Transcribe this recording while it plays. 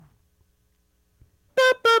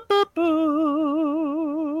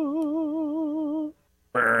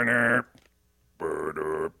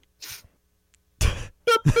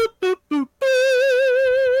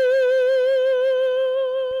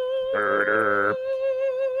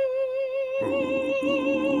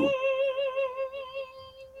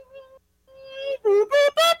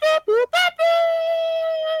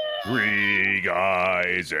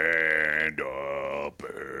Blaze and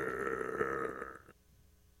Upper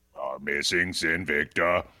are missing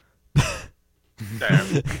Sinvicta.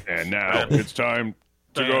 Damn. And now it's time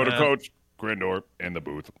to go to Coach Grindor in the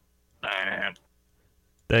booth.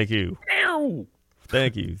 Thank you.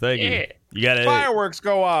 Thank you. You got it. Fireworks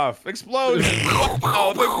go off. Explosion.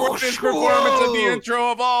 Wow, the greatest performance of the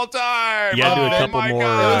intro of all time. You gotta do a couple my more.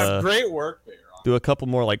 God. It was great work there. Do a couple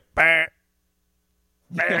more like. Bah,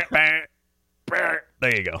 bah, bah, bah.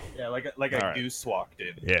 There you go. Yeah, like a All right. goose walked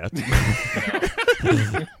in. Yeah.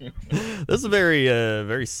 That's a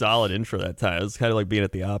very solid intro that time. It was kind of like being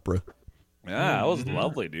at the opera. Yeah, that was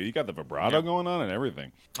lovely, dude. You got the vibrato going on and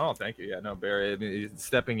everything. Oh, thank you. Yeah, no, Barry. I mean,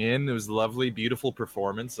 stepping in, it was lovely, beautiful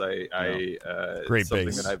performance. Great something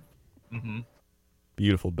bass. that I've.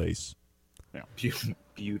 Beautiful bass.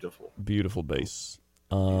 Beautiful. Beautiful bass.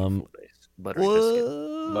 Buttery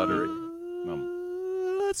biscuit. Buttery.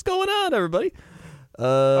 What's going on, everybody?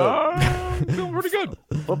 Feeling pretty good.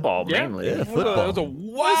 Football, mainly. Yeah, It football. was a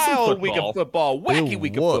wild week of football. Wacky It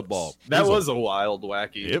week of was. football. That was a wild,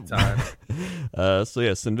 wacky time. So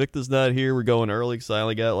yeah, Sinvicta's not here. We're going early because I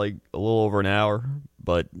only got like a little over an hour.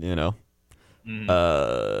 But you know,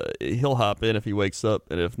 he'll hop in if he wakes up,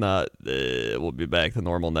 and if not, we'll be back to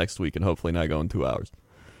normal next week, and hopefully not going 2 hours.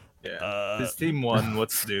 Yeah. His team won.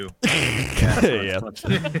 What's new? Yeah,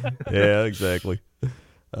 yeah, exactly.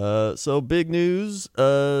 So big news.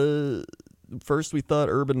 First we thought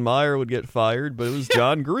Urban Meyer would get fired, but it was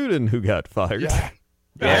John Gruden who got fired. Yeah.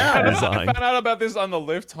 Yeah, I resigned. found out about this on the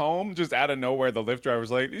lift home, just out of nowhere. The lift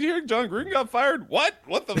driver's like, "Did you hear John Gruden got fired? What?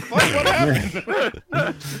 What the fuck? What happened?"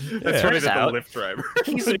 That's funny Turns that the out- Lyft driver.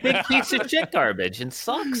 He's a big piece of shit garbage and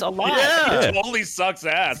sucks a lot. Yeah. It totally sucks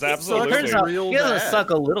ass. Absolutely. Turns out Real he doesn't bad. suck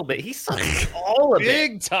a little bit. He sucks all of it.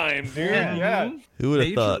 Big time, dude. Yeah. Who would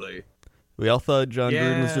have thought? Majorly. We all thought John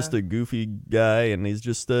Gruden was Yeah. just a goofy guy, and he's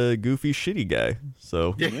just a goofy, shitty guy.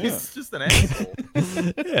 So Yeah, he's just an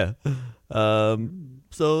asshole. yeah.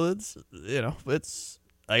 So it's it's.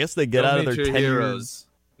 I guess they get Don't out of meet their your tenure. heroes.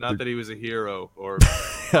 Not that he was a hero or.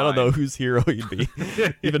 I don't know whose hero he'd be,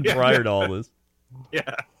 even prior to all this. Yeah.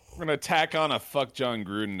 We're gonna tack on a fuck John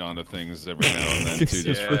Gruden onto things every now and then too,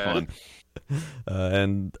 just for Yeah. fun.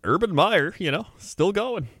 And Urban Meyer, still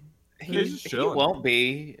going. He's just He chilling. won't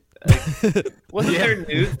be. Wasn't there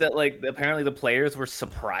news that like apparently the players were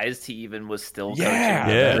surprised he even was still coaching?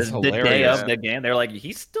 Yeah, that's the day hilarious. of the game, they're like,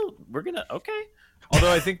 he's still. We're gonna okay.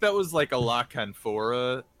 Although I think that was like a La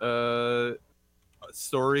Canfora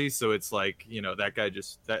story, so it's like that guy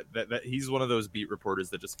just that he's one of those beat reporters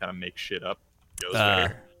that just kind of makes shit up. Goes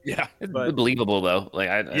where. Yeah. It's But- believable though. Like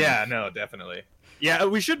I Yeah, no, definitely. Yeah,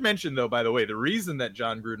 we should mention though, by the way, the reason that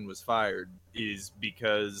John Gruden was fired is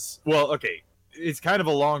because, well, okay, it's kind of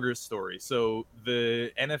a longer story. So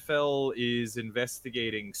the NFL is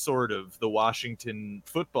investigating sort of the Washington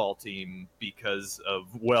football team because of,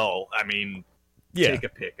 well, I mean, Yeah. take a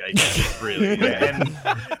pick, I guess, really. And,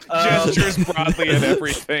 Gestures broadly at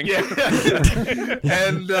everything. yeah.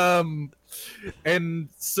 And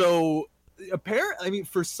so apparently, I mean,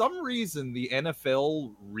 for some reason, the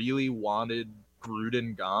NFL really wanted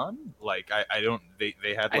Gruden gone. Like, I don't. They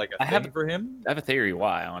had like a I thing have- for him. I have a theory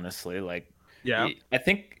why, honestly. Like, Yeah. I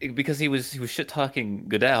think because he was shit talking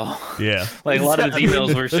Goodell. Yeah. Like a lot of his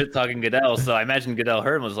emails were shit talking Goodell. So I imagine Goodell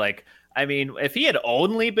heard and was like, I mean, if he had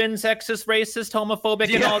only been sexist, racist,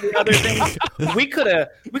 homophobic, and all the other things, we could have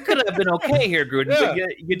been okay here, Gruden.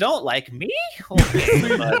 But you don't like me?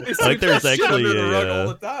 Okay, bud. It's Like, there's shit actually under the a, rug all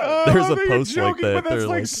the time. Oh, There's a I think you're post like joking, that. But that's They're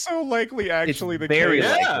like like- so likely actually It's the very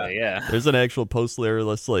case. likely, yeah. There's an actual post there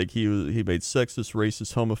that's like he made sexist,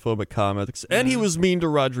 racist, homophobic comments, and he was mean to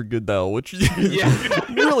Roger Goodell, which is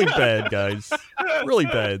really bad, guys. Really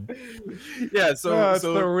bad. Yeah. So It's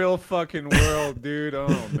the real fucking world, dude.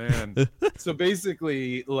 Oh man. So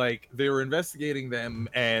basically, like, they were investigating them,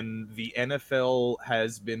 and the NFL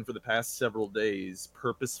has been for the past several days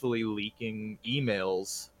purposefully leaking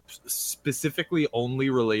emails specifically only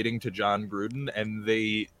relating to John Gruden, and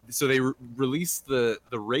they released the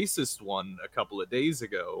racist one a couple of days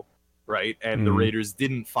ago, right? And the Mhm. Raiders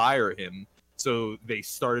didn't fire him, so they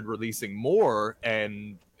started releasing more,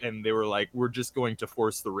 and they were like, we're just going to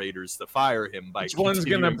force the Raiders to fire him by Which one's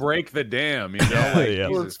gonna continuing- break the dam? You know, like Yeah.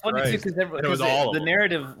 Well, Jesus it's funny too Christ. And it was all of the them.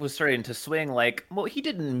 narrative was starting to swing. Like, well, he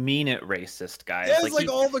didn't mean it racist, guys. Yeah, it's like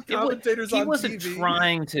all the wa- commentators he on wasn't TV.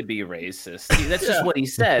 trying to be racist. That's just what he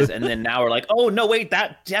says. And then now we're like, oh no, wait,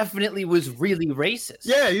 that definitely was really racist.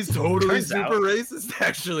 Yeah, he's totally Turns super out. racist,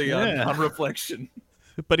 actually, Yeah. on reflection.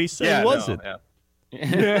 But he said Yeah, he no, wasn't. yeah.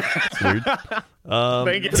 It's weird.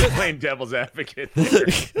 Thank you for playing devil's advocate. there.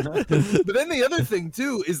 But then the other thing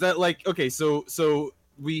too is that, like, okay, so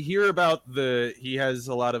we hear about he has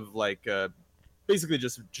a lot of like basically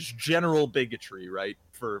just general bigotry, right?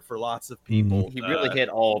 For lots of people. He really hit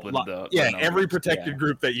all the every numbers. protected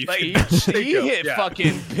group that you Like, can he hit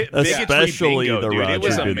fucking bigotry Especially bingo, the dude. It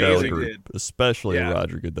was Roger Goodell amazing. group. Especially the Yeah.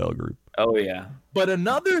 Roger Goodell group. Oh yeah. But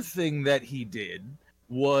another thing that he did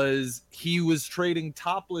was he was trading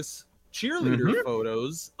topless cheerleader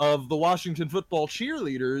photos of the Washington football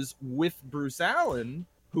cheerleaders with Bruce Allen,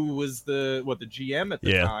 who was the GM at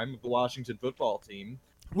the time of the Washington football team.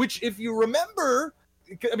 Which, if you remember,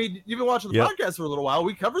 I mean, you've been watching the podcast for a little while.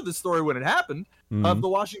 We covered this story when it happened of the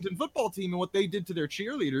Washington football team and what they did to their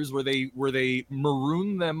cheerleaders, where they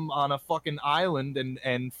marooned them on a fucking island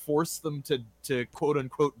and forced them to quote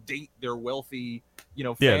unquote date their wealthy,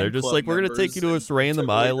 fan they're just club like, we're gonna take you to members this random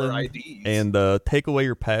took away their island IDs. and take away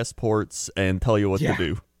your passports and tell you what to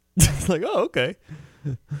do. It's like, oh, okay.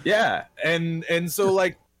 Yeah, and so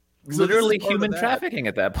like Literally so this is part human of that. trafficking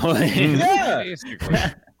at that point. Yeah. Basically.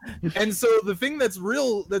 And so the thing that's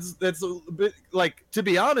a bit like, to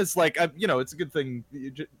be honest, like it's a good thing.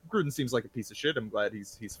 Gruden seems like a piece of shit. I'm glad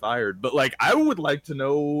he's fired. But like, I would like to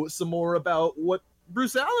know some more about what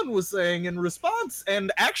Bruce Allen was saying in response.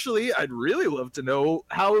 And actually, I'd really love to know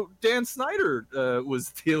how Dan Snyder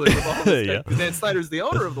was dealing with all this. Yeah. Dan Snyder's the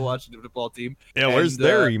owner of the Washington football team. Yeah, where's And,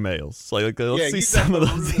 their emails? Like, let's see he's some got of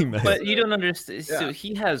the those room. emails. But you don't understand. Yeah. So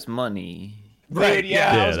he has money. Right,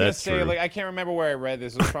 yeah, Yeah, I was gonna that's say, true. like, I can't remember where I read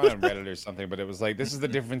this. It was probably on Reddit or something, but it was like, this is the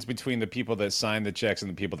difference between the people that sign the checks and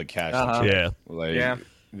the people that cash Uh-huh. the check. Yeah. Like, Yeah,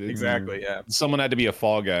 exactly. Yeah. Someone had to be a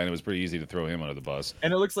fall guy, and it was pretty easy to throw him under the bus.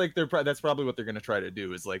 And it looks like that's probably what they're going to try to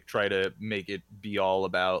do, is like try to make it be all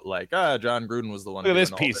about like, John Gruden was the one. Look at this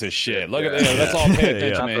doing all piece of shit. Look Yeah. at this. Let's all pay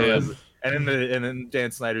attention Yeah. to him. And then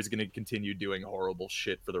Dan Snyder's going to continue doing horrible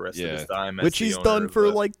shit for the rest of his time, as Which the he's owner done of for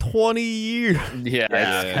the- like 20 years. Yeah,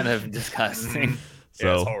 Yeah. it's kind of disgusting. Yeah, it's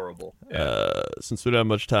So, horrible. since we don't have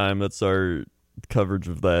much time, that's our coverage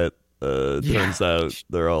of that. Turns out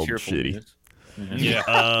they're all Cheerful shitty. news.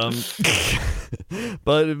 Yeah.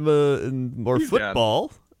 But in more He's down.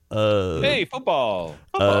 football, Hey, football.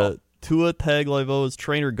 Tua Tagovailoa's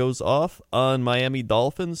trainer goes off on Miami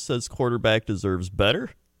Dolphins, says quarterback deserves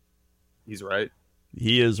better. He's right.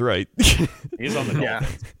 He is right. He's on the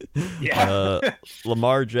Dolphins.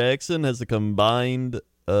 Lamar Jackson has a combined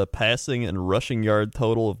passing and rushing yard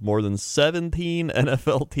total of more than 17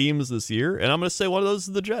 NFL teams this year, and I'm going to say one of those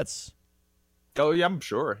is the Jets. Oh yeah, I'm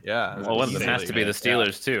sure. Yeah. Well, one of them has to be the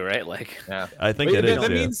Steelers too, right? Like Yeah. I think But it is. that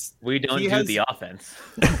Yeah. means we don't He do has- the offense.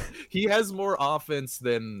 he has more offense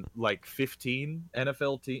than like 15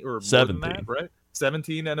 NFL teams, or more 17. than that, right?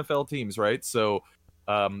 17 NFL teams, right? So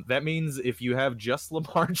that means if you have just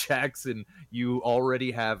Lamar Jackson, you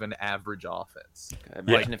already have an average offense.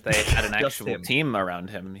 Imagine if they had an Just actual him. team around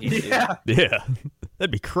him. Yeah. Yeah,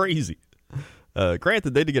 that'd be crazy.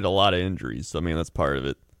 Granted, they did get a lot of injuries, so I mean that's part of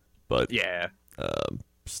it. But Yeah.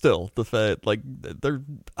 still, the fact I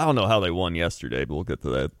don't know how they won yesterday, but we'll get to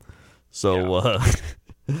that. So,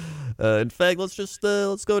 in fact,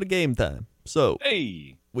 let's go to game time. So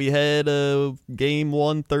Hey. we had game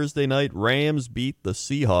 1 Thursday night. Rams beat the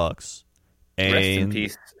Seahawks. And Rest in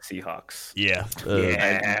peace, Seahawks. Yeah,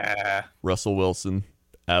 Yeah. Russell Wilson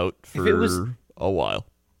out If it was- for a while.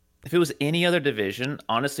 If it was any other division,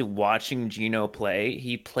 honestly, watching Geno play,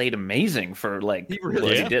 he played amazing for like He really what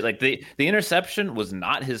did. he did. Like the interception was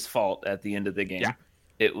not his fault at the end of the game. Yeah.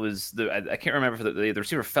 It was I can't remember if the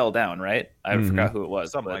receiver fell down, right? I Mhm. forgot who it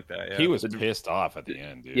was. Something but- like that. Yeah. He was pissed off at the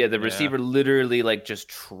end, dude. Yeah, the receiver literally like just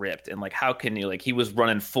tripped, and like how can you like he was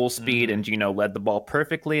running full speed and Geno led the ball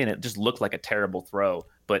perfectly, and it just looked like a terrible throw,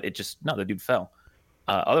 but it just the dude fell.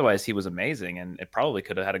 Otherwise, he was amazing, and it probably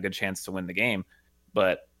could have had a good chance to win the game.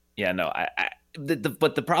 But yeah, no,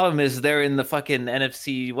 but the problem is they're in the fucking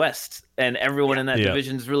NFC West, and everyone in that Yeah.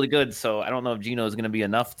 division is really good. So I don't know if Geno is going to be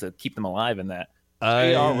enough to keep them alive in that. They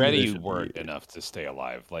I already should- weren't enough to stay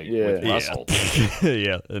alive. Like Yeah. with Yeah. Russell.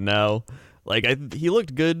 Yeah, and now, like, he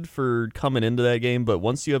looked good for coming into that game, but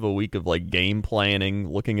once you have a week of like game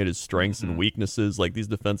planning, looking at his strengths and weaknesses, like these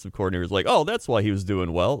defensive coordinators, like, oh, that's why he was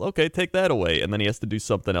doing well. Okay, take that away, and then he has to do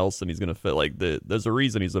something else, and he's gonna fit like there's a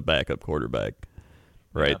reason he's a backup quarterback,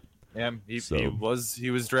 right? Yeah, he So-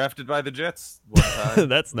 was drafted by the Jets one time.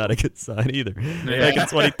 That's not a good sign either. Back in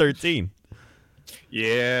 2013.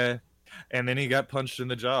 Yeah, and then he got punched in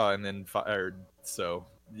the jaw and then fired. So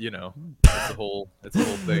it's a whole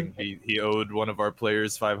thing. He owed one of our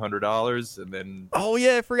players $500, and then Oh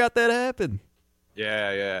yeah, I forgot that happened.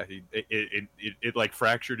 Yeah. It like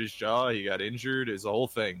fractured his jaw. He got injured. It's a whole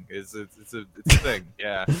thing. It's a thing.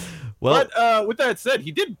 Yeah. Well, But with that said,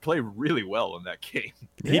 he did play really well in that game.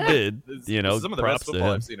 he did. It's some of the props best to football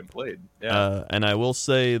him. I've seen him played. Yeah. And I will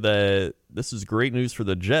say that this is great news for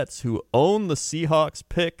the Jets, who own the Seahawks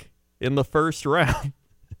pick in the first round.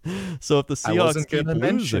 So if the Seahawks keep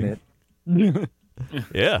losing,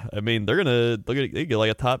 yeah, I mean they get like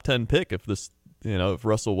a top 10 pick if this, if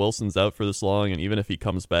Russell Wilson's out for this long, and even if he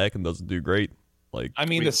comes back and doesn't do great. Like, I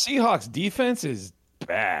mean, the Seahawks defense is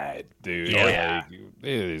bad, dude. Yeah. Like, it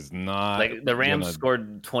is not. Like the Rams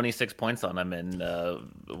scored 26 points on them, and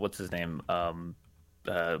what's his name?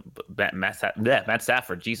 Matt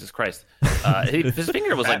Stafford. Jesus Christ, his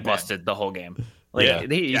finger was like busted the whole game.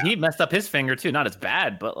 Like he messed up his finger too. Not as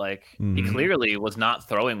bad, but like he clearly was not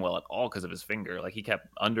throwing well at all because of his finger. Like he kept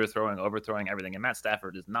underthrowing, overthrowing everything. And Matt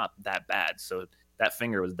Stafford is not that bad, so that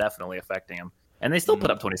finger was definitely affecting him. And they still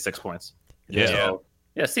put up 26 points. Yeah. So,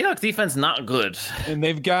 Seahawks defense not good. And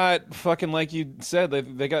they've got fucking, like you said,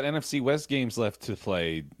 they got NFC West games left to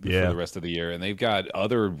play for the rest of the year, and they've got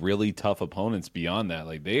other really tough opponents beyond that.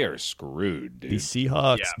 Like, they are screwed, dude. The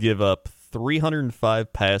Seahawks give up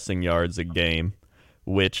 305 passing yards a game,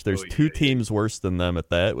 which there's two teams worse than them at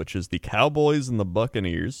that, which is the Cowboys and the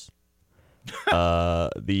Buccaneers.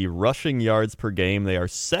 The rushing yards per game, they are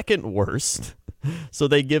second worst. So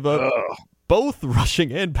they give up both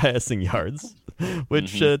rushing and passing yards,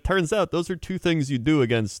 which turns out those are two things you do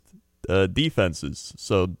against defenses.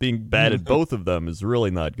 So being bad at both of them is really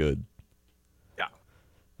not good.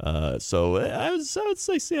 Yeah. So I would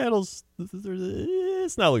say Seattle's,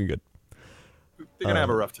 it's not looking good. They're going to have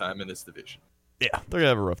a rough time in this division. Yeah, they're going to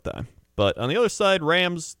have a rough time. But on the other side,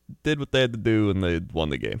 Rams did what they had to do, and they won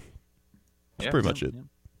the game. That's pretty much it.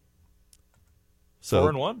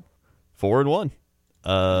 So 4-1.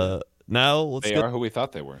 4-1. Now let's They are who we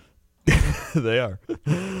thought they were. They are.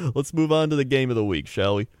 Let's move on to the game of the week,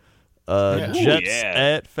 shall we? Jets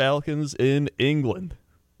at Falcons in England.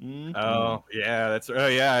 Oh yeah, that's right. Oh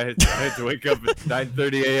yeah, I had to wake up at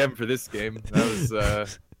 9:30 a.m. for this game.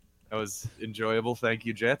 That was enjoyable. Thank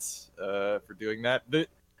you, Jets, for doing that.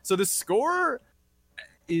 So the score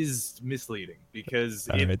is misleading because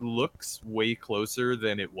it looks way closer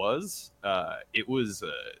than it was. It was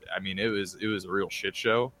a real shit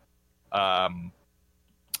show.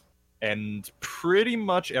 And pretty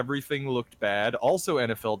much everything looked bad. Also,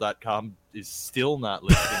 NFL.com is still not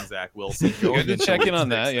listing Zach Wilson. Good to check in on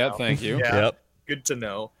that. Yeah, thank you. Yeah, Yep. Good to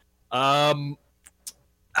know. Yeah,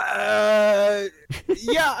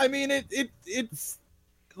 I mean, it's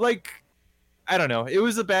like, I don't know. It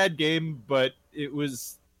was a bad game, but it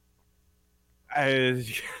was. And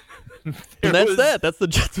that's that. That's the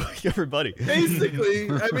Jets week, everybody. Basically,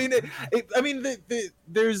 I mean,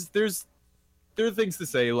 there are things to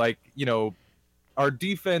say, like, our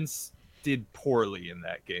defense did poorly in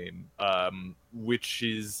that game, which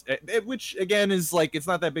again is like, it's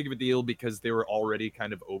not that big of a deal because they were already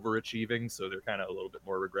kind of overachieving, so they're kind of a little bit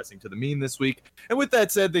more regressing to the mean this week. And with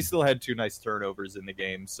that said, they still had 2 nice turnovers in the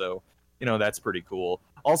game, so that's pretty cool.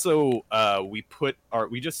 Also,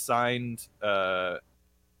 we just signed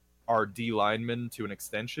our D lineman to an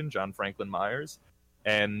extension, John Franklin Myers.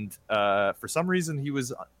 And for some reason, he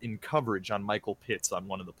was in coverage on Michael Pitts on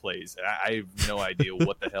one of the plays. I have no idea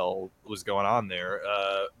what the hell was going on there.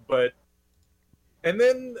 And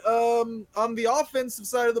then on the offensive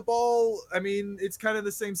side of the ball, I mean, it's kind of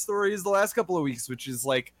the same story as the last couple of weeks, which is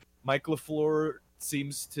like Mike LaFleur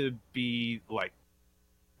seems to be like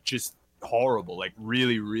just horrible, like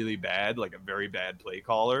really, really bad, like a very bad play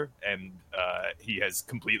caller. And he has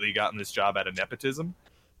completely gotten this job out of nepotism.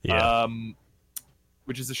 Yeah.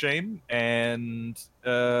 Which is a shame, and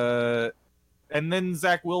then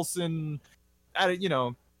Zach Wilson,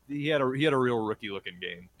 he had a real rookie looking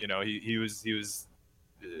game. He was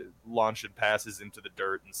launching passes into the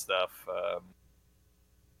dirt and stuff.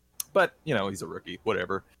 But he's a rookie,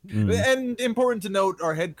 whatever. And important to note,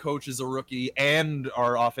 our head coach is a rookie, and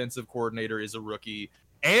our offensive coordinator is a rookie,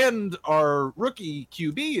 and our rookie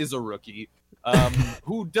QB is a rookie.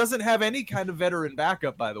 Who doesn't have any kind of veteran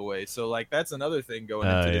backup, by the way. So, like, that's another thing going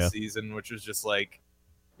into the season, which was just like,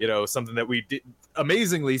 something that we did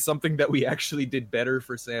amazingly, something that we actually did better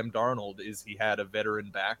for Sam Darnold is he had a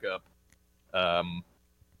veteran backup,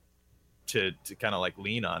 to kind of like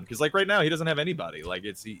lean on, because like right now he doesn't have anybody. Like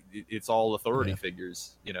it's all authority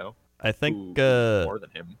figures, I think more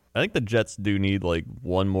than him. I think the Jets do need like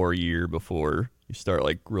one more year before you start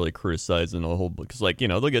like really criticizing a whole, because like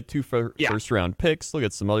they'll get 2 first round picks, they'll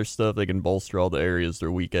get some other stuff, they can bolster all the areas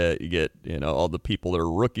they're weak at. You get all the people that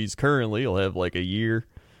are rookies currently will have like a year,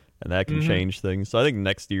 and that can change things. So I think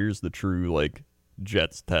next year's the true like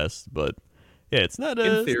Jets test, but yeah, it's not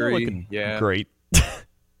in theory, it's not looking great.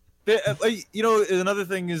 Another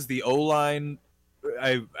thing is the O-line.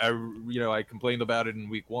 I complained about it in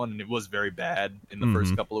week 1, and it was very bad in the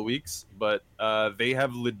first couple of weeks, but they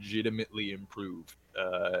have legitimately improved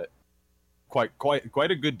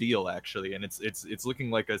quite a good deal, actually, and it's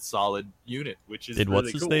looking like a solid unit, which is really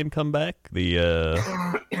what's his cool. name come back?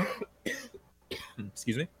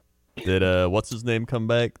 Excuse me. Did what's his name come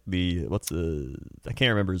back? I can't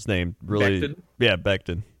remember his name. Really? Becton? Yeah,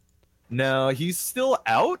 Becton. No, he's still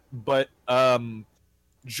out, but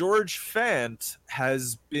George Fant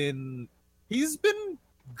he's been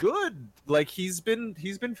good. Like he's been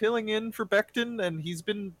filling in for Becton, and he's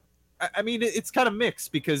been. I mean, it's kind of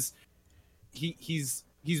mixed because he's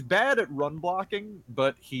bad at run blocking,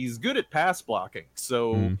 but he's good at pass blocking.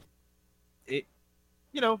 So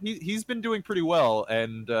he's been doing pretty well,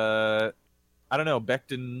 and I don't know,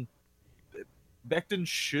 Becton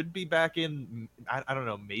should be back in, I don't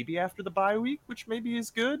know, maybe after the bye week, which maybe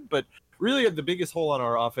is good, but really the biggest hole on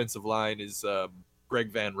our offensive line is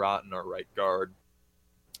Greg Van Roten, our right guard.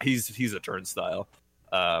 He's a turnstile,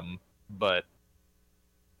 but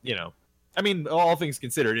I mean, all things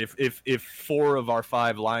considered, if 4 of our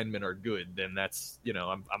 5 linemen are good, then that's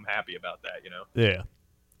I'm happy about that. Yeah,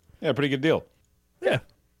 pretty good deal. Yeah,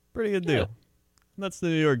 pretty good deal. Yeah. That's the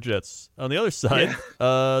New York Jets. On the other side,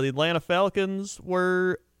 the Atlanta Falcons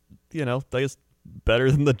were, I guess,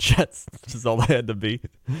 better than the Jets, which is all they had to be.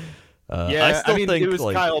 I think it was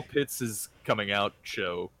Kyle Pitts' coming out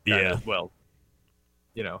show. He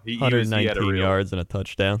 119 yards and a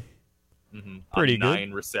touchdown. Pretty good.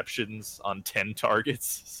 9 receptions on 10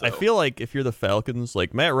 targets. So. I feel like if you're the Falcons,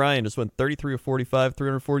 like Matt Ryan just went 33 of 45,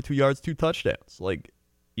 342 yards, 2 touchdowns. Like,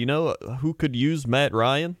 who could use Matt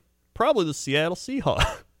Ryan? Probably the Seattle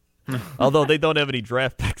Seahawks. Although they don't have any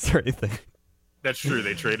draft picks or anything. That's true.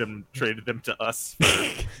 They traded them to us for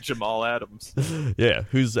Jamal Adams. Yeah,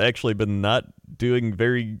 who's actually been not doing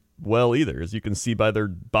very well either, as you can see by their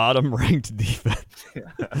bottom ranked defense.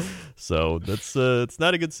 So that's it's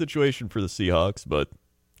not a good situation for the Seahawks, but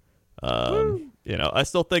I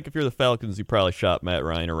still think if you're the Falcons, you probably shop Matt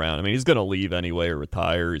Ryan around. I mean, he's going to leave anyway or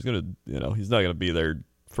retire. He's going to, he's not going to be there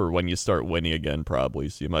for when you start winning again, probably.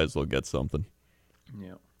 So you might as well get something.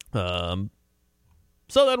 Yeah.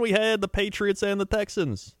 So then we had the Patriots and the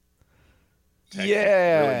Texans.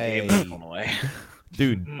 Yeah. Really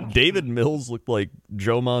dude, David Mills looked like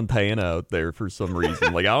Joe Montana out there for some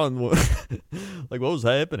reason. Like, I don't know. Like, what was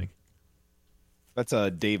happening? That's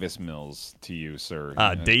Davis Mills to you, sir.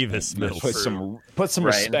 Davis Mills. Put some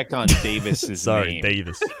respect on Davis's Sorry, name.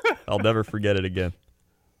 Davis. I'll never forget it again.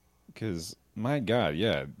 Because, my God,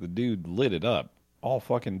 yeah, the dude lit it up all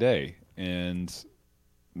fucking day. And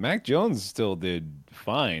Mac Jones still did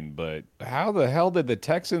fine, but how the hell did the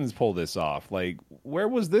Texans pull this off? Like, where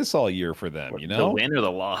was this all year for them, The win or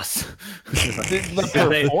the loss? the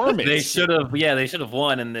performance. They should have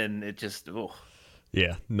won, and then it just... Oh.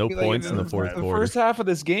 Yeah, no points in the fourth quarter. The first half of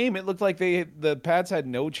this game, it looked like the Pats had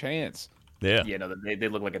no chance. Yeah. Yeah, no, they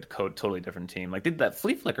look like a totally different team. Like, that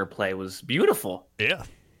flea flicker play was beautiful. Yeah.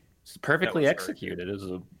 It's perfectly executed. It was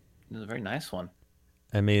a very nice one.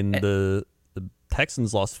 I mean, the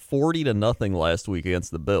Texans lost 40-0 last week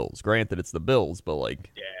against the Bills. Granted, it's the Bills, but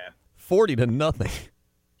 40-0.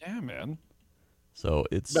 Yeah, man. So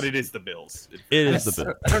but it is the Bills. It is the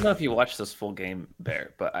Bills. I don't know if you watched this full game,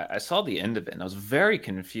 Bear, but I saw the end of it, and I was very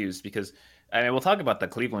confused because, I mean, we'll talk about the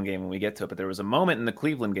Cleveland game when we get to it, but there was a moment in the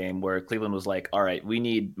Cleveland game where Cleveland was like, all right, we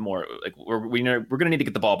need more. Like, we're going to need to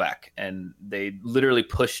get the ball back. And they literally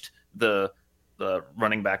pushed the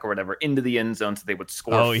running back or whatever into the end zone so they would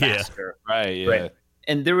score faster. Yeah. Right.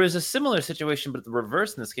 And there was a similar situation, but the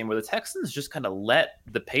reverse in this game where the Texans just kind of let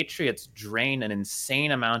the Patriots drain an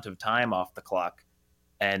insane amount of time off the clock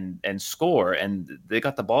and score. And they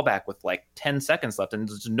got the ball back with like 10 seconds left and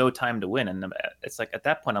there's no time to win. And it's like, at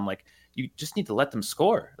that point, I'm like, you just need to let them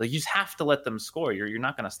score. Like, you just have to let them score. You're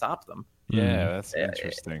not going to stop them. Yeah, that's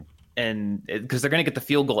interesting. And because they're going to get the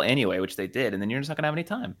field goal anyway, which they did, and then you're just not going to have any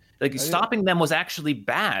time. Like, stopping them was actually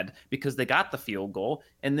bad because they got the field goal,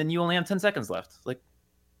 and then you only have 10 seconds left. Like,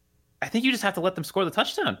 I think you just have to let them score the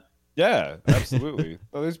touchdown. Yeah, absolutely.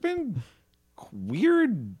 Well, there's been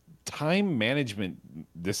weird time management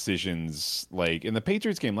decisions. Like, in the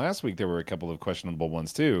Patriots game last week, there were a couple of questionable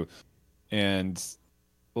ones too, and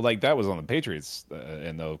that was on the Patriots.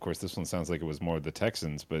 And though, of course, this one sounds like it was more the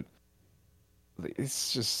Texans, but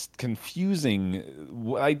it's just confusing.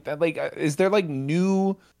 Is there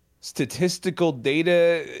new statistical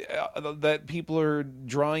data that people are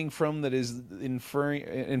drawing from that is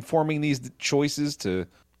informing these choices to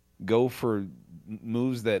go for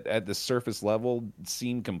moves that at the surface level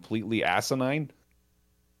seem completely asinine?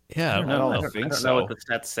 Yeah, I don't I think don't know what so. the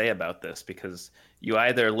stats say about this, because you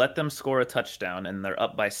either let them score a touchdown and they're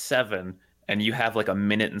up by 7 and you have like a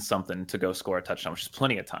minute and something to go score a touchdown, which is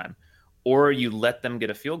plenty of time, or you let them get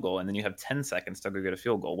a field goal and then you have 10 seconds to go get a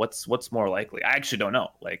field goal. What's more likely? I actually don't know.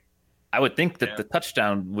 Like, I would think that the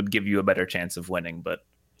touchdown would give you a better chance of winning, but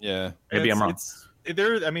Yeah. maybe I'm wrong.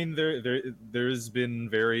 There's been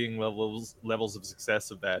varying levels of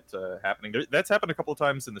success of that happening. That's happened a couple of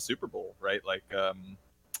times in the Super Bowl, right? Like,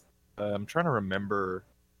 I'm trying to remember.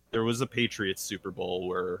 There was a Patriots Super Bowl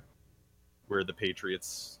where the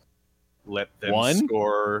Patriots let them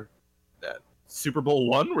score. That Super Bowl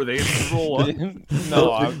 1? Were they in Super Bowl 1?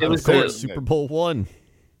 No, It was of course, the- Super Bowl 1.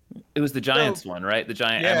 It was the Giants one, right? The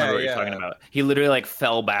Giant. I remember what you're talking about. He literally like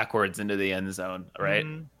fell backwards into the end zone, right?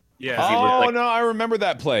 Mhm. Yeah. he looked Oh like- no, I remember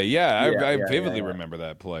that play. Yeah, Yeah, I yeah, vividly yeah. remember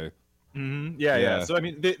that play. Yeah. Yeah. So I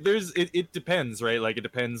mean, it depends, right? Like, it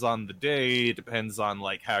depends on the day. It depends on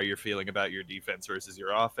like how you're feeling about your defense versus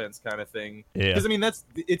your offense, kind of thing. Yeah. Because I mean,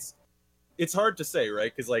 it's hard to say,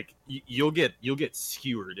 right? Because like you'll get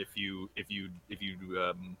skewered if you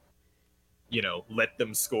let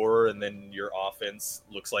them score and then your offense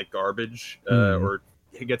looks like garbage or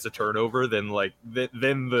it gets a turnover. Then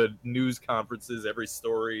then the news conferences, every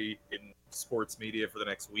story in sports media for the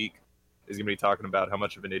next week is going to be talking about how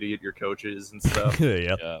much of an idiot your coach is and stuff.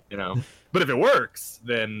 Yeah. But if it works,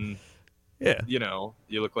 then Yeah. you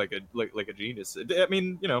look like a genius. I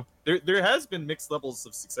mean, there has been mixed levels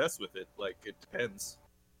of success with it. Like, it depends.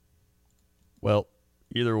 Well,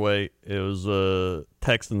 either way, it was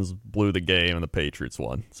Texans blew the game and the Patriots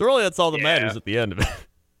won. So really, that's all that matters at the end of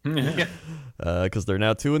it. Because they're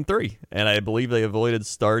now 2-3, and I believe they avoided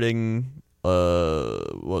starting.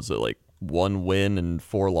 What was it, like 1 win and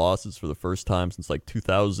 4 losses for the first time since like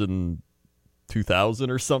 2000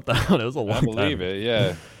 or something? I don't know, it was a long I time. believe it.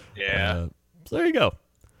 Yeah. Yeah. So there you go. It's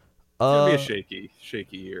gonna be a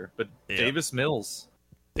shaky year. But Yeah. Davis Mills,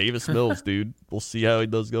 Davis Mills, dude. We'll see how he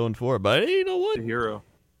does going forward. But hey, you know what? the hero.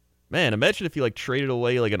 Man, imagine if you like traded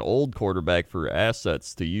away like an old quarterback for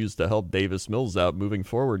assets to use to help Davis Mills out moving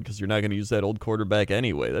forward, because you're not going to use that old quarterback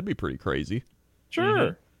anyway. That'd be pretty crazy.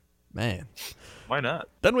 Sure. Man. Why not?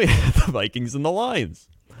 Then we have the Vikings and the Lions.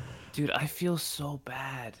 Dude, I feel so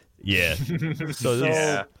bad. Yeah. So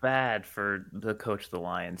Yeah. bad for the coach of the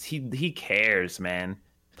Lions. He cares, man.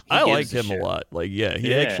 He I gives liked a him shit. a lot. Like, yeah,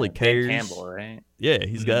 he Yeah, actually Dan cares. Campbell, right? Yeah,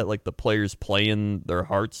 he's got like the players playing their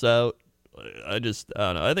hearts out. I don't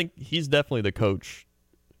know. I think he's definitely the coach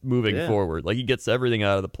moving Yeah. forward. Like, he gets everything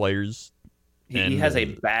out of the players. He And, has a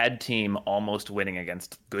bad team almost winning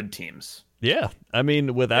against good teams. Yeah, I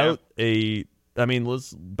mean, without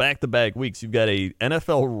let's back-to-back weeks, you've got a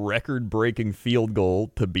NFL record-breaking field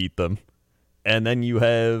goal to beat them, and then you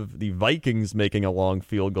have the Vikings making a long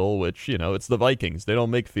field goal, which, it's the Vikings. They don't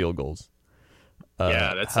make field goals.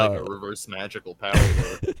 Yeah, that's like a reverse magical power.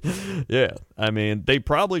 There. Yeah, I mean, they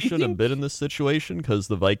probably shouldn't have been in this situation because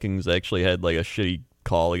the Vikings actually had like a shitty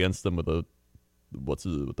call against them with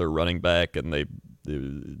with their running back, and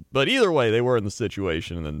but either way, they were in the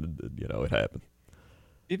situation, and then it happened.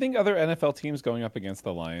 Do you think other NFL teams going up against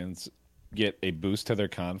the Lions get a boost to their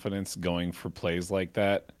confidence going for plays like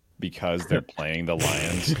that because they're playing the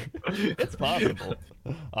Lions? It's possible,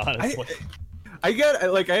 honestly. I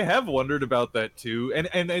have wondered about that too, and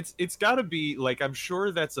it's got to be like, I'm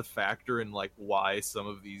sure that's a factor in like why some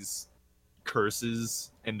of these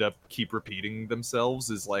curses keep repeating themselves.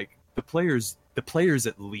 Is like the players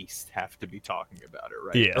at least have to be talking about it,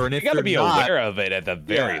 right? Yeah. Or and You if got to they're be not, aware of it at the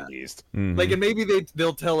very Yeah. least. Mhm. like, and maybe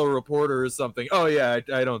they'll tell a reporter or something. Oh yeah,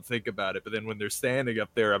 I don't think about it. But then when they're standing up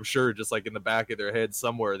there, I'm sure just like in the back of their head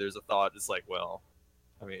somewhere, there's a thought. It's like, well,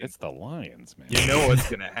 I mean, It's the Lions, man. you know what's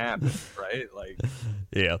gonna happen, right? Like,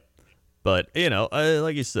 Yeah. But,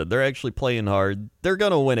 like you said, they're actually playing hard. They're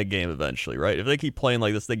going to win a game eventually, right? If they keep playing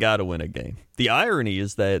like this, they got to win a game. The irony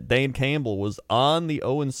is that Dan Campbell was on the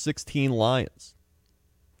 0-16 Lions.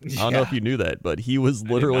 I don't know if you knew that, but he was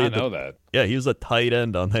literally I did not know that. Yeah, he was a tight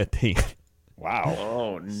end on that team. Wow.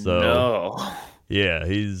 Oh So- no! Yeah,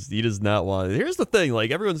 he does not want. Here's the thing,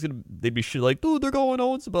 like they'd be shit like, dude, they're going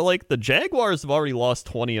 0, but like the Jaguars have already lost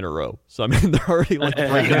 20 in a row. So I mean, they're already like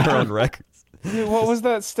breaking their own records. Dude, what was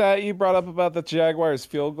that stat you brought up about the Jaguars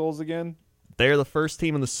field goals again? They're the first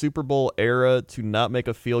team in the Super Bowl era to not make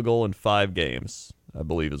a field goal in 5 games, I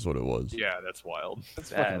believe is what it was. yeah, that's wild. That's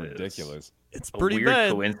That fucking is- ridiculous. It's A pretty weird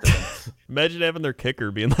bad. coincidence. Imagine having their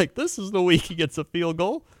kicker being like, this is the week he gets a field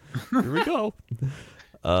goal. Here we go.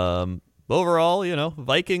 Overall,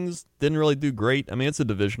 Vikings didn't really do great. I mean, it's a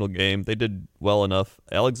divisional game. They did well enough.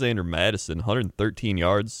 Alexander Mattison, 113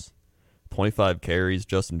 yards, 25 carries.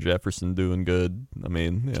 Justin Jefferson doing good. I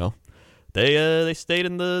mean, they stayed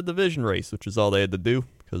in the division race, which is all they had to do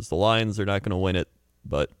because the Lions are not going to win it.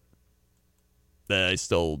 But I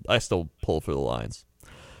still pull for the Lions.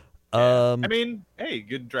 I mean, hey,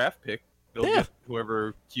 good draft pick. They'll get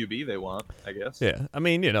whoever QB they want, I guess. Yeah, I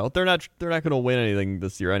mean, they're not going to win anything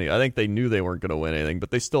this year anyway. I think they knew they weren't going to win anything,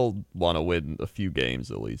 but they still want to win a few games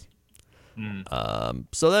at least.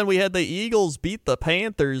 So then we had the Eagles beat the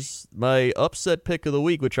Panthers, my upset pick of the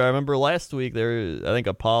week, which I remember last week. I think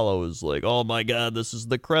Apollo was like, "Oh my God, this is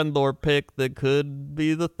the Krendor pick that could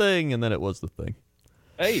be the thing," and then it was the thing.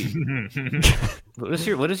 Hey, what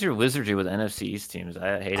is your wizardry with NFC East teams?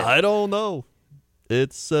 I hate it. I don't know.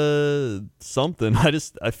 It's something.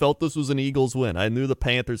 I felt this was an Eagles win. I knew the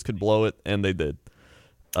Panthers could blow it, and they did.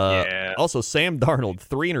 Also, Sam Darnold,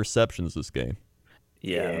 3 interceptions this game.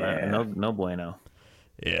 Yeah. No bueno.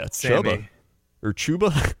 Yeah, Sammy.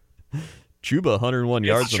 Chuba. Chuba, 101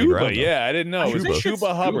 yards on the ground. Yeah, I didn't know. It was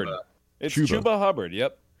Chuba Hubbard. It's Chuba Hubbard.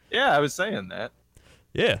 Yep. Yeah, I was saying that.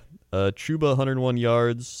 Yeah, Chuba, 101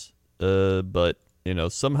 yards. But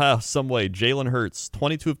somehow, some way, Jalen Hurts,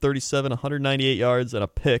 22 of 37, 198 yards and a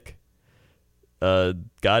pick.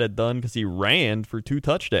 Got it done because he ran for 2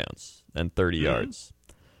 touchdowns and 30 yards.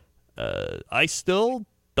 I still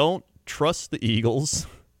don't trust the Eagles,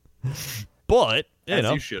 but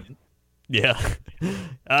you shouldn't. Yeah,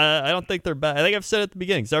 I don't think they're bad. I think I've said it at the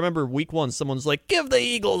beginning because I remember week 1, someone's like, "Give the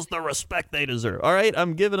Eagles the respect they deserve." All right,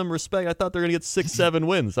 I'm giving them respect. I thought they were gonna get 6-7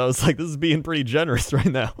 wins. I was like, this is being pretty generous right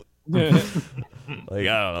now. Like, I don't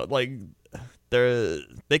know. Like,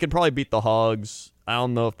 they can probably beat the Hogs. I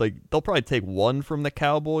don't know if they'll probably take 1 from the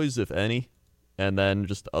Cowboys, if any, and then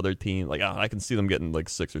just other teams. Like, I can see them getting like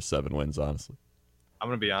 6 or 7 wins, honestly. I'm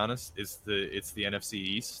gonna be honest. It's the NFC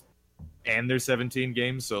East, and there's 17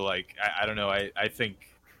 games. So like, I don't know. I think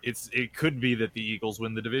it could be that the Eagles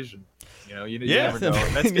win the division. You never know.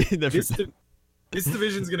 This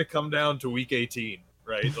division's gonna come down to week 18,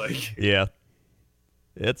 right? Like, yeah,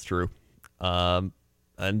 it's true. And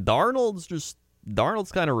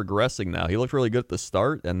Darnold's kind of regressing now. He looked really good at the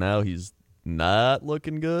start, and now he's not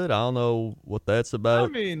looking good. I don't know what that's about. I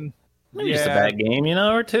mean, maybe just a bad game,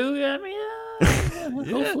 or two. I mean,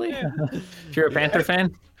 hopefully. If you're a Panther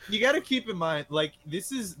fan, you got to keep in mind, like,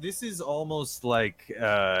 this is almost like you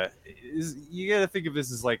got to think of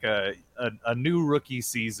this as like a new rookie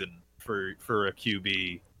season for a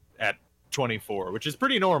QB at 24, which is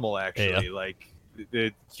pretty normal actually. Yeah. Like,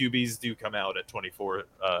 the QBs do come out at 24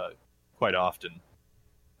 quite often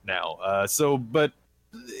now. But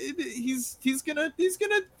he's gonna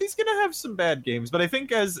have some bad games. But I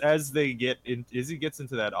think as he gets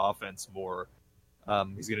into that offense more,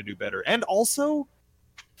 he's gonna do better. And also,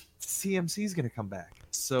 CMC is gonna come back.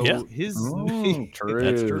 So true.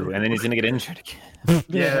 That's true. And then he's gonna get injured again.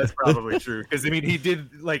 Yeah, that's probably true. Because I mean, he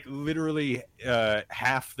did like literally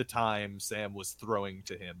half the time Sam was throwing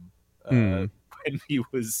to him when he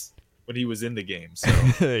was in the game. So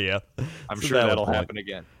yeah, I'm sure that'll happen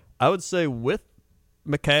again. I would say with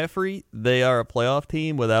McCaffrey, they are a playoff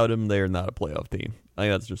team. Without him, they are not a playoff team. I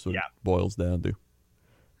think that's just what it boils down to.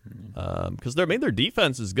 Because their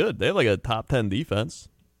defense is good. They have like a top 10 defense.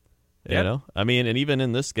 You know, I mean, and even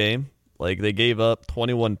in this game, like, they gave up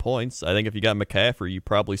 21 points. I think if you got McCaffrey, you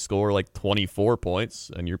probably score like 24 points,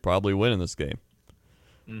 and you're probably winning this game.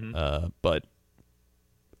 But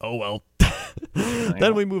oh well.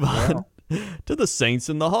 Then we move on to the Saints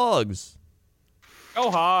and the Hogs. Go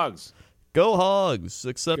Hogs! Go Hogs!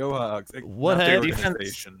 Except Go Hogs. What happened?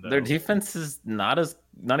 Their defense is not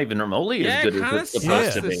even remotely as good as it's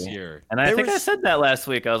supposed to be. This year. And I think I said that last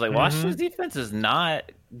week. I was like, Washington's defense is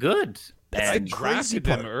not good. I drafted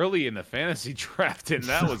them early in the fantasy draft, and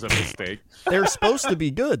that was a mistake. They're supposed to be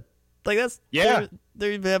good. Like, that's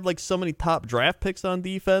they have like so many top draft picks on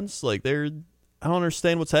defense. Like, I don't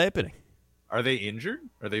understand what's happening. Are they injured?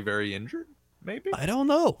 Are they very injured? Maybe. I don't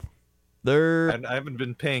know. I haven't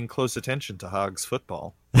been paying close attention to Hogs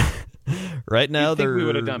football. Right now, we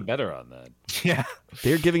would have done better on that. Yeah,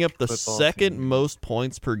 they're giving up the second most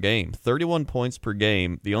points per game, 31 points per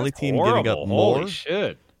game. The only team giving up more. Holy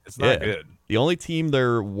shit! It's not good. The only team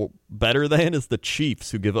they're better than is the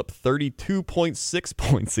Chiefs, who give up 32.6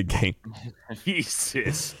 points a game.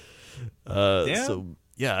 Jesus. So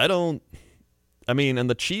yeah, I mean, and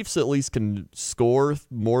the Chiefs at least can score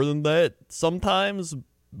more than that sometimes,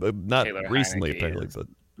 but not Taylor recently Heineke apparently. But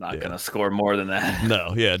not going to score more than that.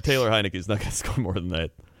 No, yeah, Taylor Heineke's not going to score more than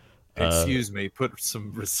that. Excuse me, put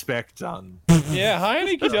some respect on. Yeah,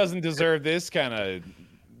 Heineke doesn't deserve this kind of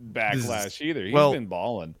backlash either. He's been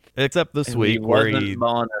balling. Except this week where he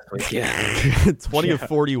balling this week. Yeah. 20 of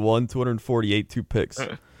 41, 248, 2 picks.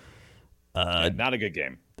 Not a good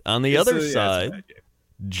game. On the other side,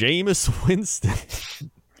 Jameis Winston.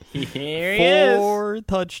 Here he 4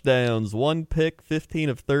 touchdowns, 1 pick, 15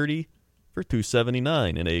 of 30 for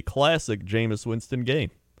 279 in a classic Jameis Winston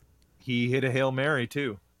game. He hit a Hail Mary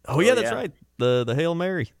too. Oh yeah, that's right. The Hail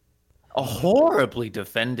Mary. A horribly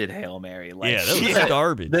defended Hail Mary. Like, yeah, that was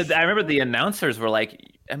garbage. I remember the announcers were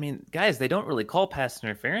like, I mean, guys, they don't really call pass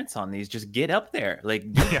interference on these. Just get up there.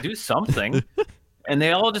 Like, do something. And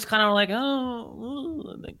they all just kind of like,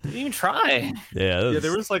 oh, they didn't even try. Yeah,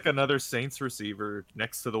 there was like another Saints receiver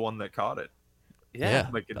next to the one that caught it. Yeah,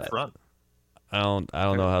 like in front. I don't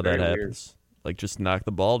know how that happens. Weird. Like, just knock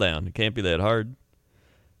the ball down. It can't be that hard.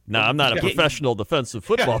 Now, I'm not a professional defensive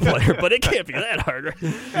football player, but it can't be that hard. Right?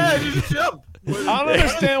 Yeah, just jump. I don't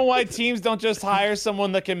understand why teams don't just hire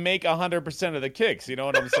someone that can make 100% of the kicks. You know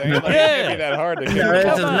what I'm saying? Like, it can't be that hard to kick. No,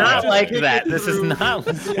 this is not like that. This is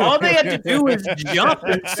not. All they had to do was jump,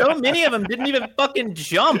 and so many of them didn't even fucking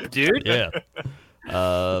jump, dude. Yeah.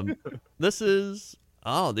 This is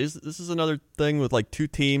another thing with like 2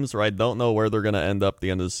 teams where I don't know where they're going to end up at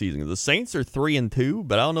the end of the season. The Saints are 3-2,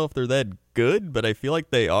 but I don't know if they're that good, but I feel like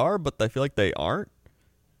they are, but I feel like they aren't.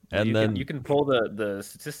 And you can pull the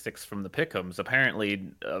statistics from the pick'ems. Apparently,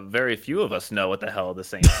 very few of us know what the hell the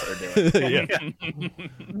Saints are doing. Yeah.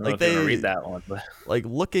 Like they read that one, but like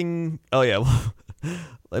looking. Oh yeah,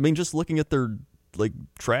 I mean, just looking at their like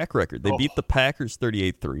track record, they beat the Packers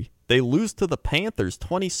 38-3. They lose to the Panthers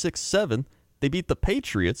 26-7. They beat the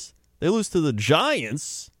Patriots. They lose to the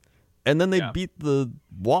Giants, and then they beat the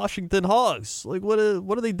Washington Hogs. Like, what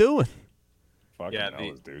are they doing?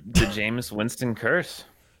 Fucking dude. The Jameis Winston curse.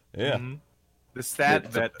 Yeah. Mm-hmm. The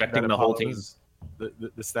stat that the whole team.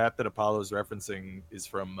 The stat that Apollo's referencing is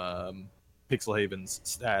from Pixelhaven's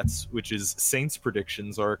stats, which is Saints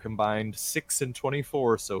predictions are combined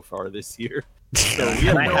 6-24 so far this year. So we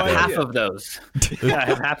have no idea. Half of those. I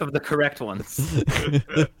have half of the correct ones.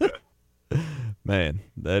 Man,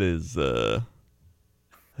 that is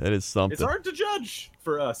something. It's hard to judge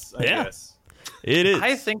for us, I guess. It is.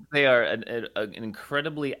 I think they are an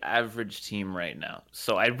incredibly average team right now.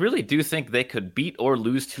 So I really do think they could beat or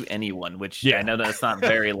lose to anyone, which I know that's not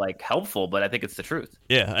very like helpful, but I think it's the truth.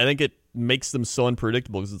 Yeah, I think it makes them so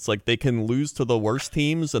unpredictable because it's like they can lose to the worst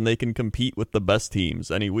teams and they can compete with the best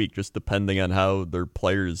teams any week, just depending on how their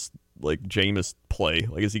players like Jameis play.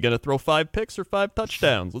 Like, is he going to throw 5 picks or 5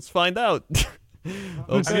 touchdowns? Let's find out. Okay.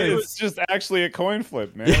 I mean, it's just actually a coin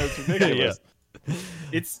flip, man. It's ridiculous.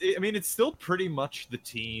 It's still pretty much the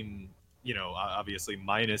team, obviously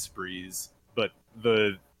minus Breeze, but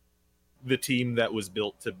the team that was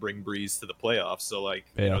built to bring Breeze to the playoffs. So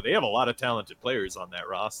they have a lot of talented players on that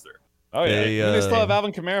roster. Oh yeah, they still have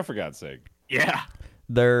Alvin Kamara for God's sake. Yeah,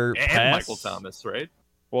 and Michael Thomas, right?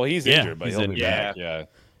 Well, he's injured, but he'll be back. Yeah.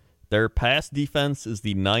 Their pass defense is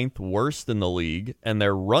the 9th worst in the league, and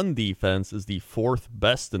their run defense is the 4th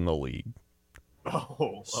best in the league.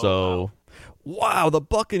 Wow, the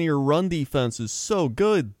Buccaneer run defense is so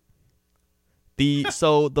good. The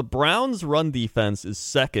Browns' run defense is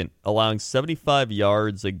 2nd, allowing 75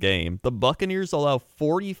 yards a game. The Buccaneers allow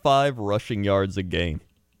 45 rushing yards a game.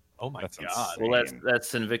 Oh my God! Insane. Well,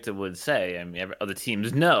 that's Invicta would say. I mean, other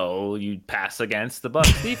teams know you pass against the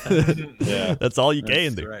Bucs defense. Yeah, that's all you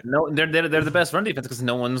can do. Right. No, they're the best run defense because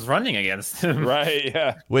no one's running against them. Right?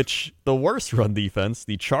 Yeah. Which the worst run defense,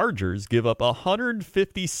 the Chargers, give up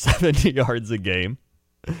 157 yards a game.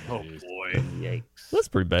 Oh boy! Yikes! That's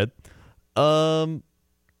pretty bad.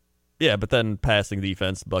 Yeah, but then passing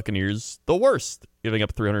defense, Buccaneers the worst, giving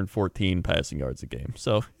up 314 passing yards a game.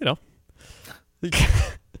 So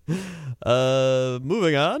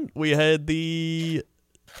moving on, we had these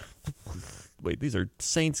are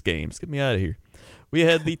Saints games. Get me out of here. We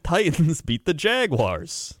had the Titans beat the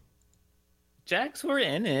Jaguars. Jags were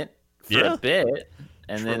in it for a bit,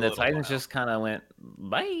 and then the Titans just kind of went,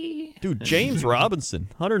 bye. Dude, James Robinson,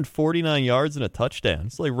 149 yards and a touchdown.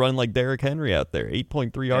 It's like running like Derrick Henry out there,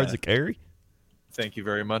 8.3 yards a carry. Thank you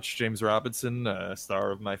very much, James Robinson,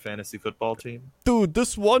 star of my fantasy football team. Dude,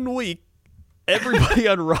 this 1 week, everybody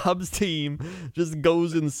on Rob's team just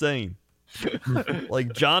goes insane.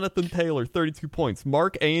 Like Jonathan Taylor, 32 points.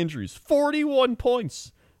 Mark Andrews, 41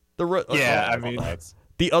 points.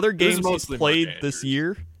 The other games he's played this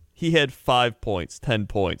year, he had 5 points, 10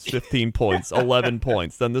 points, 15 points, 11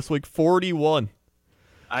 points. Then this week, 41.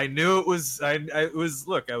 I knew it was. I was.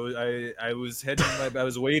 Look, I was heading. I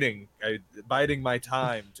was waiting. Biding my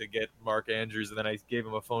time to get Mark Andrews, and then I gave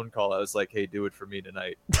him a phone call. I was like, "Hey, do it for me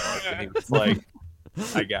tonight." Mark. And he was like,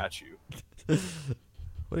 "I got you."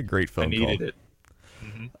 What a great phone call. I needed it.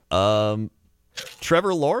 Mm-hmm.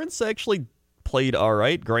 Trevor Lawrence actually played all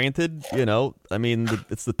right. Granted, I mean,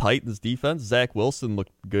 it's the Titans defense. Zach Wilson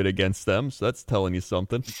looked good against them, so that's telling you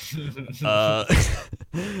something.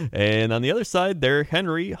 And on the other side, Derrick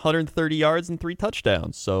Henry, 130 yards and 3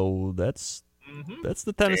 touchdowns. So that's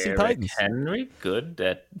the Tennessee Derrick Titans. Henry, good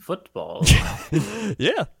at football.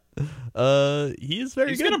 Yeah. He is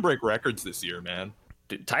very He's good. gonna break records this year, man.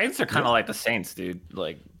 Dude, Titans are kind of like the Saints, dude.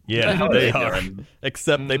 Like, yeah, what the they hell are. doing?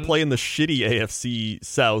 Except they play in the shitty AFC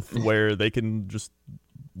South where they can just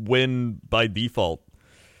win by default.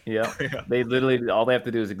 Yeah. They literally all they have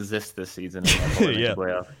to do is exist this season.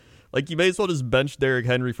 Yeah. Like, you may as well just bench Derrick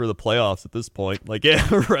Henry for the playoffs at this point. Like, yeah,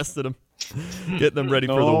 arrested him, getting them ready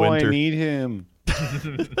for the winter. I need him.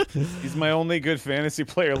 He's my only good fantasy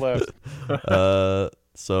player left.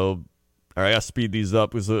 So, all right, I gotta speed these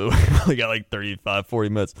up because we only got like 35, 40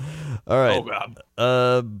 minutes. All right. Oh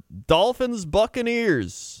God. Dolphins,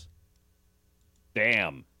 Buccaneers.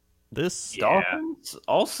 Damn. This Dolphins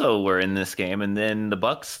also were in this game, and then the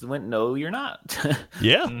Bucks went, "No, you're not."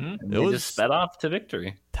 yeah, And it they was just sped off to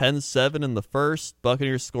victory. 10-7 in the first.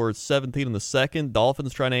 Buccaneers scored 17 in the second.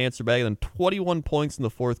 Dolphins trying to answer back, and then 21 points in the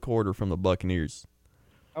fourth quarter from the Buccaneers.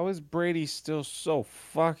 How is Brady still so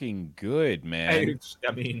fucking good, man?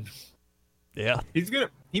 I mean, Yeah.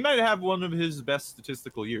 he might have one of his best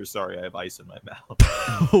statistical years. Sorry, I have ice in my mouth.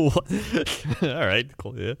 All right,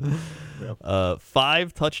 cool. Yeah.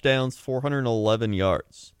 5 touchdowns, 411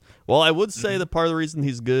 yards. Well, I would say that part of the reason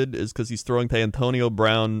he's good is because he's throwing to Antonio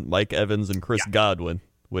Brown, Mike Evans, and Chris Godwin,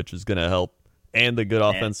 which is going to help, and the good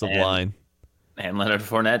offensive line. And Leonard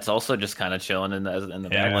Fournette's also just kind of chilling in the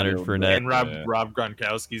backfield. Leonard Fournette. And Rob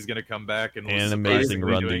Gronkowski's going to come back and And was amazing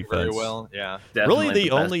surprisingly run doing very defense. well. Yeah. Definitely Really the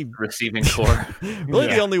best only- receiving core. Really,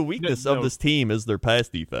 Yeah. the only weakness of No. this team is their pass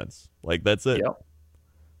defense. Like, that's it. Yep.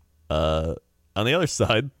 On the other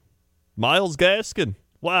side, Myles Gaskin.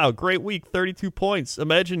 Wow, great week, 32 points.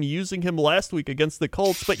 Imagine using him last week against the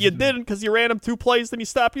Colts, but you didn't because you ran him 2 plays, then you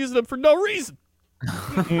stopped using him for no reason.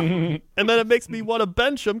 And then it makes me want to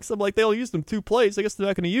bench him because I'm like, they'll use them 2 plays. I guess they're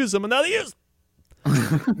not going to use them, and now they use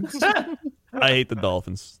them. I hate the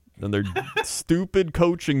Dolphins and their stupid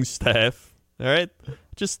coaching staff. All right?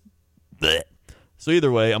 Just bleh. So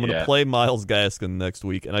either way, I'm going to play Myles Gaskin next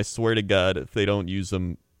week, and I swear to God, if they don't use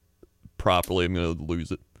him properly, I'm going to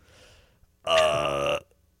lose it.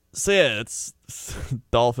 So yeah, it's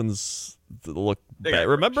Dolphins look bad.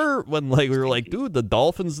 Remember when we were like, dude, the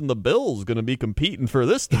Dolphins and the Bills going to be competing for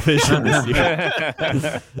this division this year?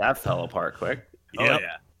 That fell apart quick. Yep,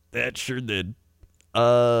 that sure did.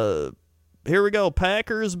 Here we go,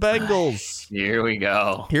 Packers, Bengals. Here we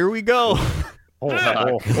go. Here we go.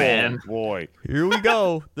 Man. Boy. Here we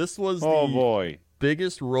go. This was Oh, the boy.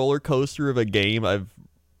 biggest roller coaster of a game I've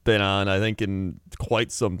been on, I think, in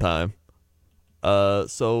quite some time.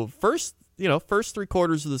 So first 3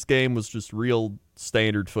 quarters of this game was just real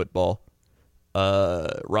standard football.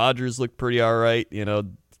 Rodgers looked pretty all right.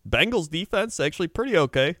 Bengals defense actually pretty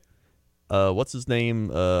okay. What's his name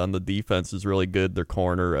on the defense is really good. Their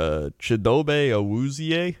corner, Chidobe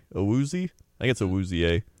Awuzie. I think it's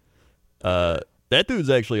Awuzie. That dude's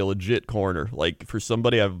actually a legit corner. Like, for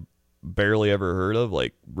somebody I've barely ever heard of,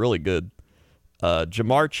 like, really good.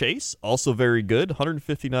 Jamar Chase, also very good.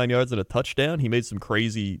 159 yards and a touchdown. He made some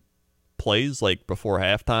crazy plays, like before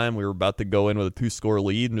halftime. We were about to go in with a 2-score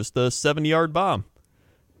lead and just a 70-yard bomb.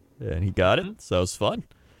 And he got it, so it was fun.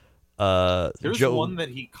 There's one that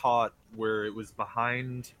he caught where it was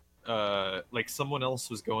behind, like someone else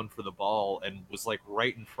was going for the ball and was like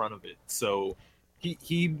right in front of it. So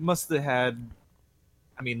he must have had,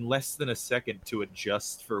 less than a second to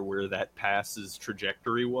adjust for where that pass's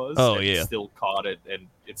trajectory was. Oh, and he yeah. still caught it and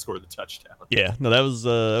it scored the touchdown. Yeah, no, that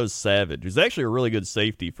was savage. He was actually a really good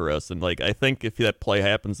safety for us, and like I think if that play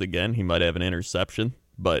happens again, he might have an interception.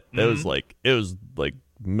 But it was like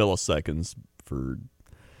milliseconds for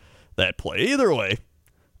that play. Either way,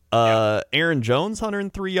 Aaron Jones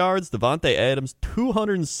 103 yards, Devontae Adams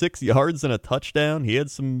 206 yards and a touchdown. He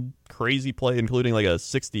had some crazy play, including like a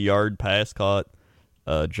 60-yard pass caught.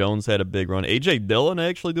 Jones had a big run. A.J. Dillon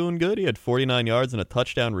actually doing good. He had 49 yards and a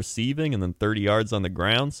touchdown receiving and then 30 yards on the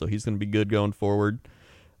ground, so he's going to be good going forward.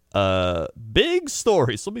 Big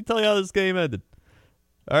story. So let me tell you how this game ended.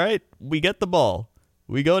 All right, we get the ball.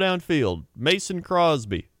 We go downfield. Mason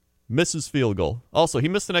Crosby misses field goal. Also, he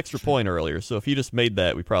missed an extra point earlier, so if he just made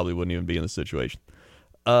that, we probably wouldn't even be in the situation.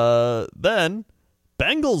 Then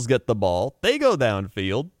Bengals get the ball. They go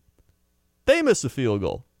downfield. They miss a field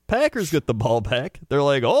goal. Packers get the ball back. They're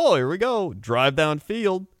like, oh, here we go. Drive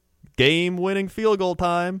downfield. Game-winning field goal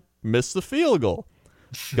time. Miss the field goal.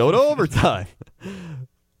 Go to overtime.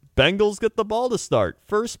 Bengals get the ball to start.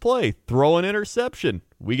 First play. Throw an interception.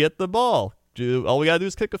 We get the ball. All we got to do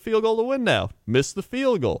is kick a field goal to win now. Miss the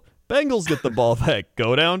field goal. Bengals get the ball back.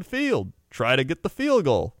 Go downfield. Try to get the field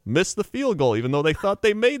goal. Miss the field goal, even though they thought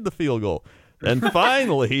they made the field goal. And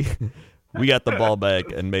finally, we got the ball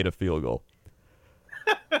back and made a field goal.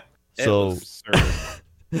 So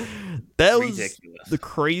that was ridiculous. The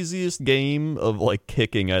craziest game of like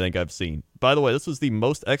kicking I think I've seen. By the way, this was the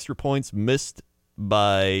most extra points missed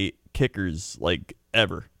by kickers like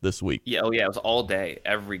ever this week. Yeah, it was all day,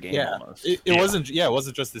 every game almost. It wasn't. Yeah, it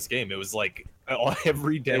wasn't just this game. It was like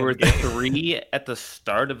every day. There were 3 at the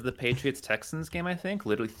start of the Patriots-Texans game, I think.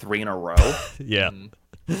 Literally 3 in a row. Yeah.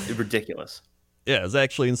 Ridiculous. Yeah, it's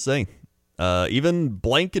actually insane. Even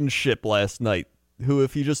Blankenship last night, who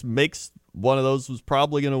if he just makes one of those was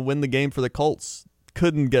probably going to win the game for the Colts,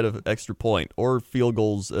 couldn't get an extra point or field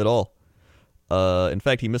goals at all. In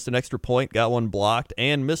fact, he missed an extra point, got one blocked,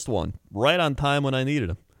 and missed one right on time when I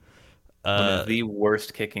needed him. One of the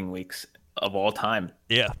worst kicking weeks of all time.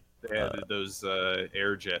 Yeah. They added those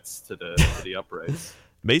air jets to the uprights.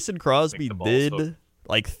 Mason Crosby did, so.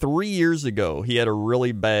 like 3 years ago, he had a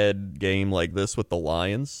really bad game like this with the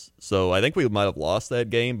Lions. So I think we might have lost that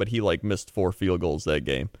game, but he like missed 4 field goals that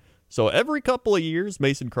game. So every couple of years,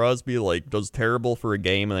 Mason Crosby like does terrible for a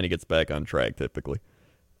game, and then he gets back on track typically.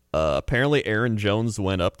 Apparently, Aaron Jones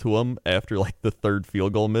went up to him after like the 3rd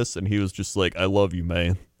field goal miss, and he was just like, "I love you,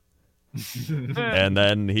 man." And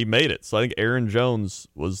then he made it. So I think Aaron Jones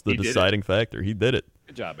was the deciding factor. He did it.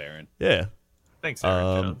 Good job, Aaron. Yeah. Thanks,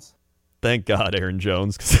 Aaron Jones. Thank God, Aaron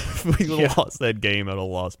Jones, because if we lost that game, I'd have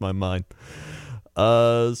lost my mind.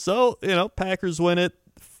 So Packers win it.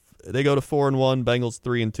 They go to 4-1. Bengals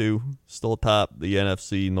 3-2, still atop the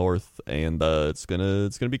NFC North, and it's gonna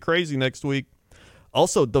be crazy next week.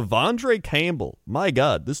 Also, Devondre Campbell, my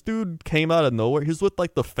God, this dude came out of nowhere. He was with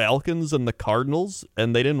like the Falcons and the Cardinals,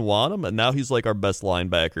 and they didn't want him, and now he's like our best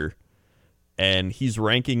linebacker, and he's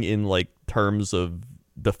ranking in like terms of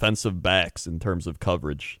defensive backs in terms of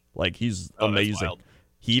coverage. Like he's amazing.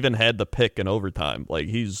 He even had the pick in overtime. Like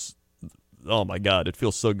oh my God, it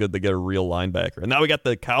feels so good to get a real linebacker. And now we got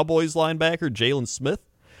the Cowboys linebacker, Jalen Smith,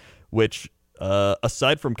 which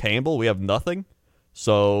aside from Campbell, we have nothing.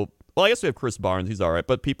 So, well, I guess we have Chris Barnes. He's all right.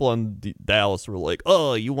 But people in Dallas were like,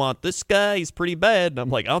 oh, you want this guy? He's pretty bad. And I'm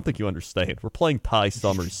like, I don't think you understand. We're playing Ty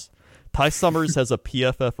Summers. Ty Summers has a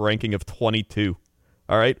PFF ranking of 22.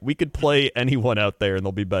 All right? We could play anyone out there, and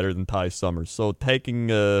they'll be better than Ty Summers. So taking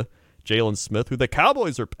Jalen Smith, who the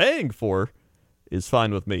Cowboys are paying for, is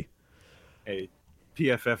fine with me. Hey,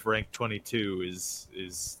 PFF rank 22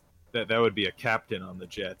 is that would be a captain on the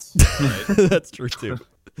Jets, right? That's true too.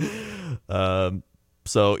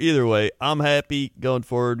 So either way, I'm happy going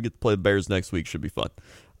forward. Get to play the Bears next week. Should be fun.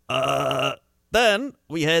 Then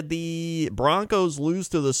we had the Broncos lose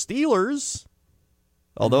to the Steelers,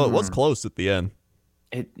 although it was close at the end.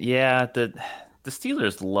 The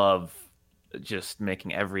Steelers love just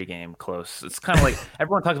making every game close. It's kind of like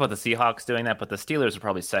everyone talks about the Seahawks doing that, but the Steelers are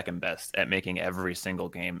probably second best at making every single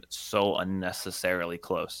game so unnecessarily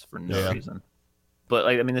close for no reason. But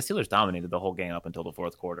the Steelers dominated the whole game up until the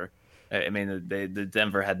 4th quarter. I mean, the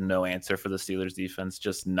Denver had no answer for the Steelers defense,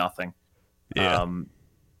 just nothing. Yeah.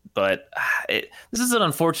 But this is an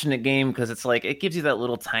unfortunate game because it's like it gives you that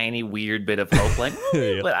little tiny weird bit of hope. Like,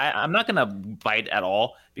 but I'm not gonna bite at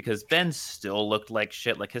all because Ben still looked like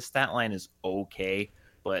shit. Like his stat line is okay,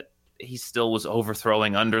 but he still was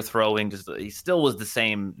overthrowing, underthrowing. He still was the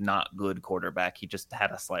same not good quarterback. He just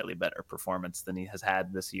had a slightly better performance than he has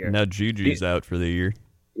had this year. Now Juju's out for the year.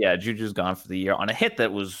 Yeah, Juju's gone for the year on a hit that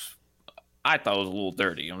I thought was a little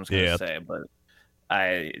dirty. I'm just gonna say, but.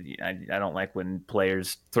 I don't like when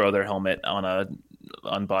players throw their helmet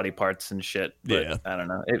on body parts and shit. But I don't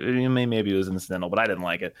know. Maybe it was incidental, but I didn't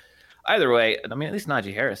like it. Either way, at least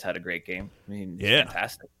Najee Harris had a great game. He's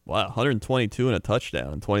fantastic. Wow, 122 and a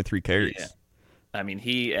touchdown and 23 carries. Yeah.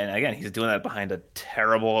 He's doing that behind a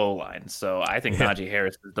terrible O-line. So I think Najee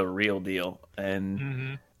Harris is the real deal.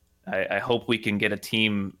 And I hope we can get a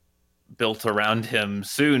team built around him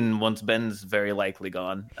soon once Ben's very likely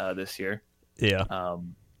gone this year. Yeah.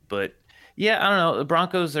 But yeah, I don't know. The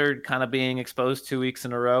Broncos are kind of being exposed 2 weeks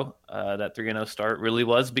in a row. That 3-0 start really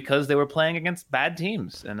was because they were playing against bad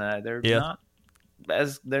teams, and they're not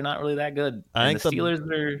really that good. The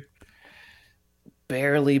Steelers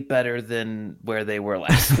barely better than where they were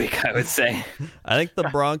last week, I would say. I think the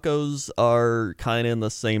Broncos are kind of in the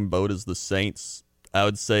same boat as the Saints. I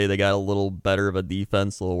would say they got a little better of a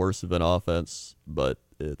defense, a little worse of an offense, but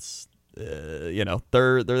it's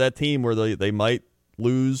they're that team where they might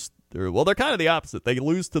lose. They're kind of the opposite. They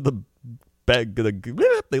lose to the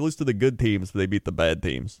good teams, but they beat the bad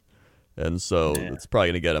teams, and so it's probably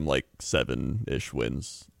gonna get them like 7-ish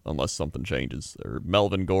wins unless something changes. Or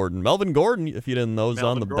Melvin Gordon, if you didn't know, is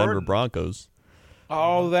on the Denver Broncos.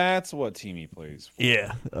 Oh, that's what team he plays for.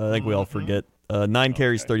 Yeah, I think we all forget. 9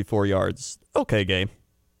 carries, 34 yards. Okay game.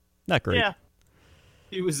 Not great. Yeah.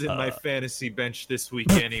 He was in my fantasy bench this week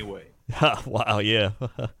anyway. Wow, yeah.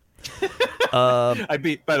 I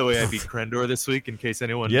beat Krendor this week in case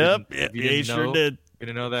anyone sure did. You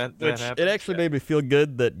didn't know that Which happened? it actually made me feel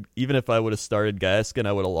good that even if I would have started Gaskin,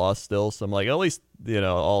 I would have lost still. So I'm like, at least,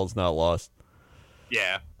 all is not lost.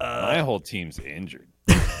 Yeah. My whole team's injured.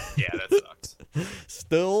 Yeah, that sucks.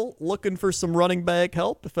 Still looking for some running back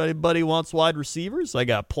help. If anybody wants wide receivers, I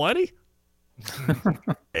got plenty.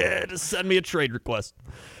 Yeah, just send me a trade request.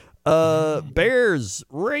 Bears,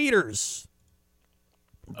 Raiders.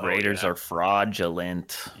 Raiders are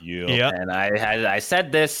fraudulent. Yeah. And I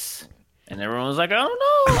said this, and everyone was like,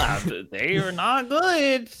 "Oh no, they are not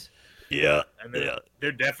good." Yeah. And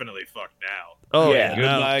they're definitely fucked now. Oh yeah.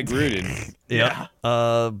 Goodbye, Gruden. Yeah.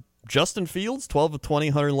 Justin Fields, 12 of 20,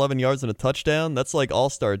 111 yards and a touchdown. That's like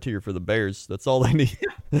all-star tier for the Bears. That's all they need.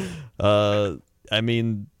 I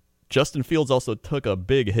mean, Justin Fields also took a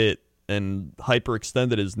big hit and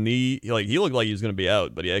hyperextended his knee. Like, he looked like he was going to be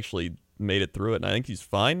out, but he actually made it through it, and I think he's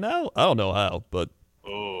fine now. I don't know how, but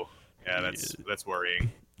oh, yeah, that's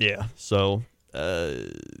worrying. Yeah, so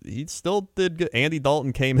he still did good. Andy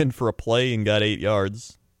Dalton came in for a play and got 8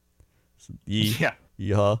 yards. Yeah.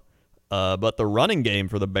 But the running game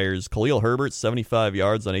for the Bears, Khalil Herbert, 75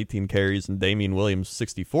 yards on 18 carries, and Damian Williams,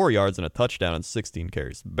 64 yards and a touchdown on 16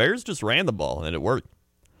 carries. Bears just ran the ball, and it worked.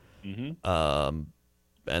 Mm-hmm.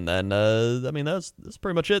 And then, that's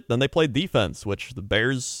pretty much it. Then they played defense, which the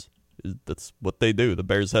Bears, that's what they do. The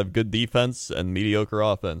Bears have good defense and mediocre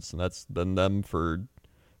offense, and that's been them for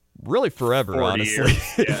really forever, honestly.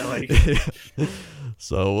 Yeah,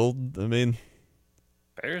 So,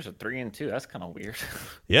 Bears are 3-2. That's kind of weird.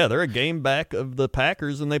 yeah, they're a game back of the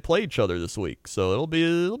Packers, and they play each other this week. So it'll be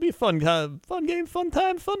a fun game, fun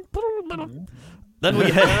time, fun. Then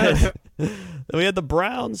we had the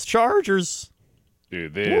Browns Chargers.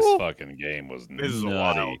 Dude, this fucking game was This is a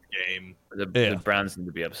wild game. The Browns need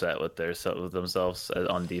to be upset with themselves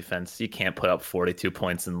on defense. You can't put up 42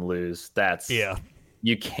 points and lose.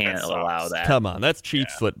 You can't allow that. Come on, that's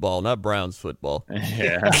Chiefs football, not Browns football.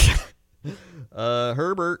 Yeah.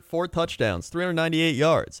 Herbert, 4 touchdowns, 398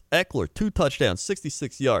 yards. Eckler, 2 touchdowns,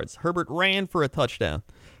 66 yards. Herbert ran for a touchdown.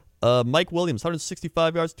 Mike Williams,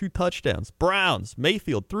 165 yards, 2 touchdowns. Browns,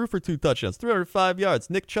 Mayfield threw for 2 touchdowns, 305 yards.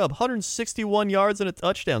 Nick Chubb, 161 yards and a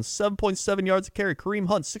touchdown, 7.7 yards a carry. Kareem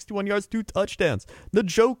Hunt, 61 yards, 2 touchdowns.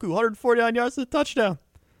 Njoku, 149 yards and a touchdown.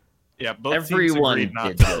 Yeah, both everyone teams agreed not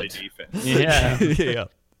did to play good. defense. Yeah.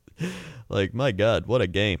 Yeah. Like, my God, what a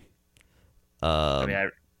game.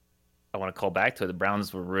 I want to call back to it. The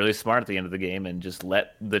Browns were really smart at the end of the game and just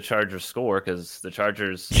let the Chargers score because the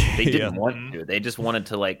Chargers, they didn't want to. They just wanted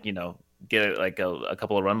to, get a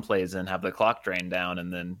couple of run plays and have the clock drain down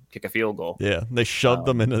and then kick a field goal. Yeah, they shoved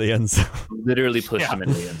them into the end zone. Literally pushed them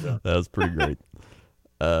into the end zone. That was pretty great.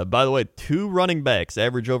 By the way, 2 running backs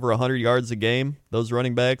average over 100 yards a game. Those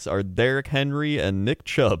running backs are Derrick Henry and Nick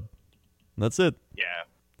Chubb. And that's it. Yeah.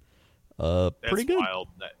 That's pretty good. Wild.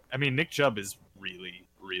 Nick Chubb is really,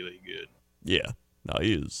 really good. Yeah. No,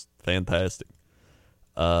 he is fantastic.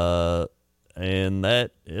 And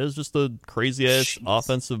that is just a crazy-ass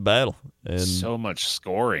offensive battle. And so much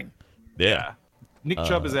scoring. Yeah. Nick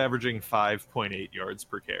Chubb is averaging 5.8 yards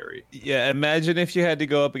per carry. Yeah, imagine if you had to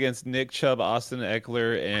go up against Nick Chubb, Austin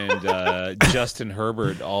Eckler, and Justin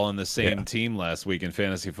Herbert all on the same team last week in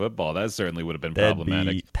fantasy football. That certainly would have been That'd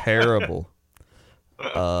problematic. Be terrible.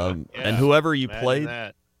 And whoever you played,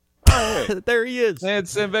 there he is.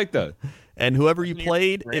 It's Invicta. And whoever you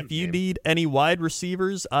played, if you need any wide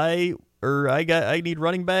receivers, I need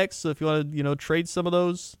running backs. So if you want to, trade some of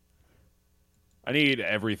those, I need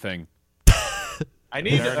everything. I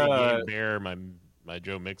need Bear my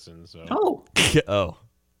Joe Mixon. So oh,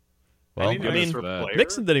 well,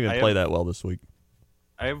 Mixon didn't even play that well this week.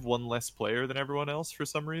 I have one less player than everyone else for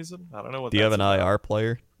some reason. I don't know what. Do you have an IR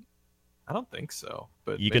player? I don't think so.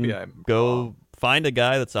 But you can go find a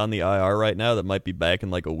guy that's on the IR right now that might be back in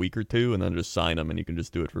like a week or two, and then just sign him, and you can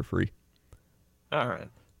just do it for free. All right.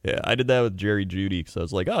 Yeah, I did that with Jerry Jeudy because I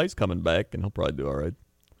was like, oh, he's coming back and he'll probably do all right.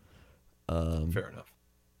 Fair enough.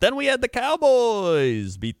 Then we had the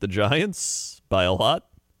Cowboys beat the Giants by a lot.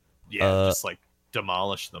 Yeah, just like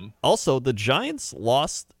demolish them. Also, the Giants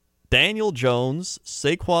lost Daniel Jones,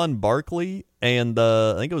 Saquon Barkley, and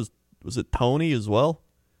I think it was it Tony as well?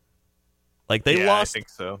 Like they lost I think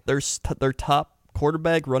so. their top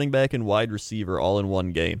quarterback, running back, and wide receiver all in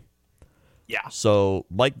one game. Yeah. So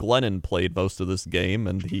Mike Glennon played most of this game,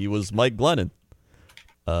 and he was Mike Glennon.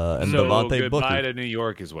 And So Devontae goodbye Booker. to New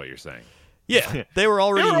York is what you're saying. Yeah, they were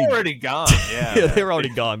already gone. Yeah. yeah, they were already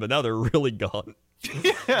gone, but now they're really gone.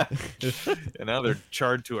 Yeah. And now they're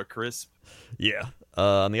charred to a crisp. Yeah.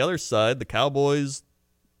 On the other side, the Cowboys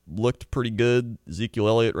looked pretty good. Ezekiel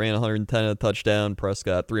Elliott ran 110 and a touchdown.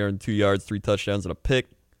 Prescott 302 yards, 3 touchdowns, and a pick.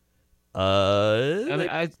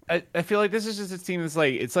 I feel like this is just a team that's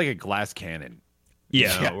like it's like a glass cannon.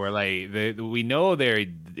 Yeah. You know, where like we know they're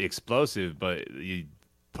explosive, but you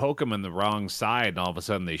poke them on the wrong side, and all of a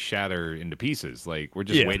sudden they shatter into pieces. Like we're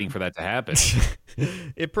just waiting for that to happen.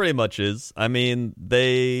 It pretty much is. I mean,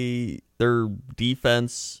 their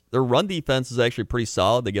run defense is actually pretty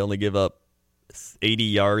solid. They only give up 80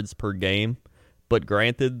 yards per game. But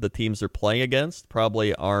granted, the teams they're playing against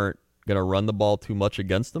probably aren't going to run the ball too much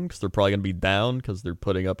against them because they're probably going to be down because they're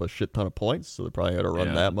putting up a shit ton of points. So they're probably going to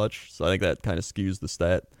run that much. So I think that kind of skews the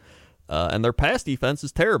stat. And their pass defense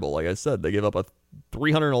is terrible. Like I said, they give up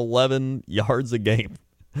 311 yards a game.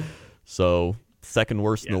 So second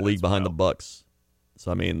worst in the league behind the Bucks.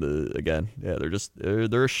 So I mean, they're a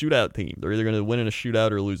shootout team. They're either going to win in a shootout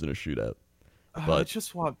or lose in a shootout. But I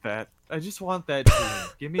just want that. I just want that team.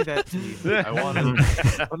 Give me that team. I want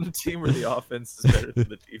a team where the offense is better than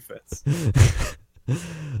the defense.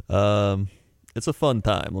 It's a fun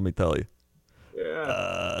time, let me tell you.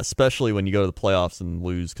 Yeah. Especially when you go to the playoffs and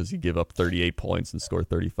lose because you give up 38 points and score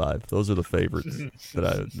 35. Those are the favorites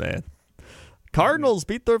man. Cardinals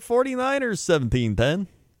beat their 49ers 17-10.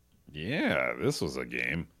 Yeah, this was a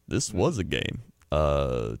game. This was a game.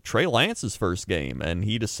 Trey Lance's first game, and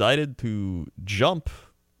he decided to jump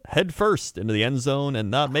head first into the end zone and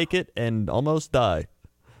not make it and almost die.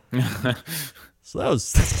 So that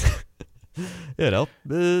was,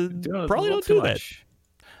 probably don't do that.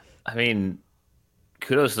 I mean,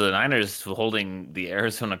 kudos to the Niners for holding the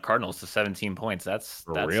Arizona Cardinals to 17 points. That's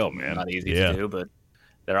real, man. Not easy to do, but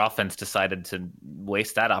their offense decided to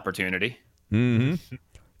waste that opportunity. Mm-hmm.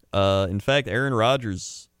 In fact, Aaron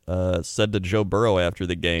Rodgers said to Joe Burrow after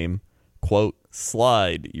the game, quote,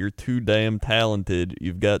 "Slide, you're too damn talented.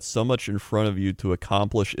 You've got so much in front of you to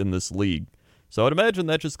accomplish in this league." So I'd imagine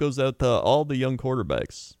that just goes out to all the young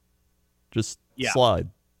quarterbacks. Just slide.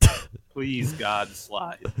 Please, God,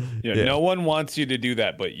 slide. Yeah, no one wants you to do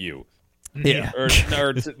that but you. Yeah.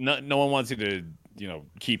 No one wants you to,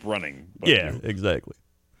 keep running. But yeah, you. Exactly.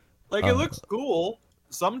 Like, it looks cool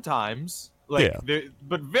sometimes.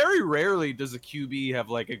 But very rarely does a QB have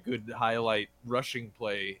like a good highlight rushing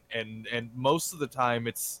play, and most of the time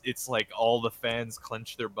it's like all the fans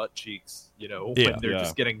clench their butt cheeks, when they're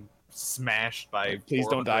just getting smashed by. Please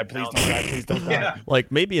don't die! Please don't die! Please don't die!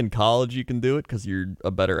 Like maybe in college you can do it because you're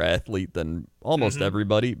a better athlete than almost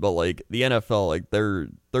everybody, but like the NFL, like they're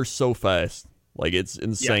so fast, like it's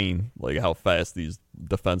insane, like how fast these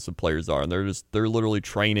defensive players are, and they're literally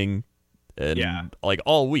training. And like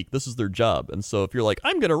all week, this is their job. And so if you're like,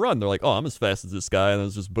 I'm gonna run, they're like, oh, I'm as fast as this guy, and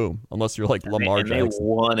it's just boom. Unless you're like Lamar Jackson, they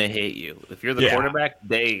want to hit you. If you're the quarterback,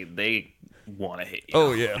 they want to hit you.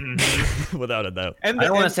 Oh yeah, without a doubt. And I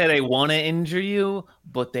don't want to say they want to injure you,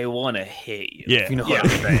 but they want to hit you. Yeah, you know what I'm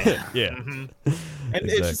saying. Yeah. And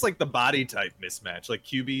it's just like the body type mismatch. Like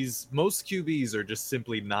most QBs are just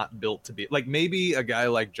simply not built to be like maybe a guy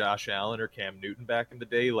like Josh Allen or Cam Newton back in the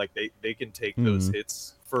day. Like they can take those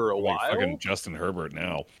hits for a while. Fucking Justin Herbert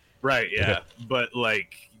now. Right, yeah. But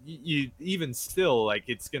like you even still, like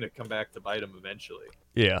it's gonna come back to bite him eventually.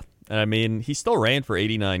 Yeah. And I mean, he still ran for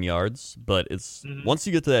 89 yards, but it's once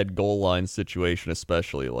you get to that goal line situation,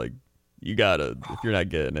 especially, like you gotta, if you're not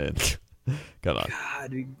getting in, come on.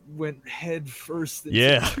 God, he went head first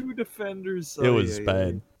into 2 defenders. It was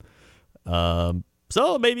bad.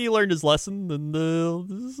 So maybe he learned his lesson, and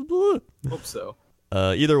hope so.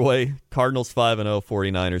 Either way, Cardinals 5-0,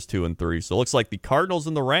 49ers 2-3. So it looks like the Cardinals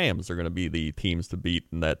and the Rams are going to be the teams to beat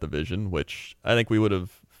in that division, which I think we would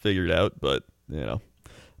have figured out. But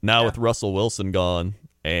now with Russell Wilson gone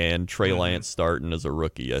and Trey Lance starting as a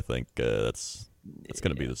rookie, I think that's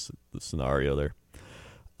going to be the scenario there.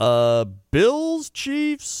 Bills,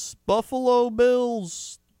 Chiefs, Buffalo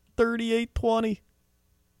Bills, 38-20.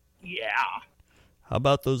 Yeah. How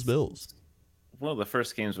about those Bills? One of the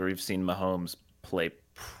first games where we've seen Mahomes play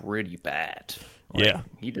pretty bad. Yeah.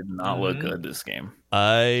 He did not look good this game.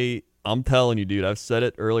 I'm telling you, dude, I've said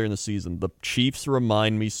it earlier in the season. The Chiefs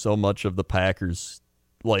remind me so much of the Packers,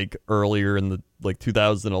 like earlier in the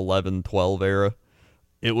 2011-12 era.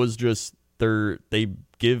 It was just they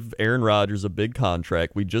give Aaron Rodgers a big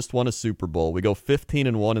contract. We just won a Super Bowl. We go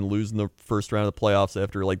 15-1 and lose in the first round of the playoffs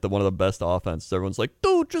after like one of the best offenses. Everyone's like,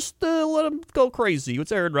 dude, just let him go crazy.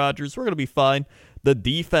 It's Aaron Rodgers. We're gonna be fine. The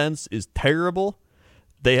defense is terrible.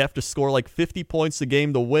 They have to score like 50 points a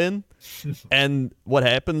game to win. And what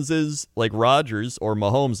happens is, like, Rodgers, or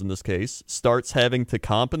Mahomes in this case, starts having to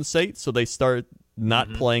compensate. So they start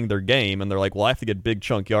not playing their game. And they're like, well, I have to get big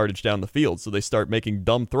chunk yardage down the field. So they start making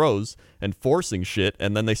dumb throws and forcing shit.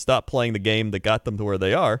 And then they stop playing the game that got them to where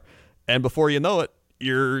they are. And before you know it,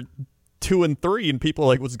 you're 2-3 and people are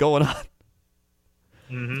like, what's going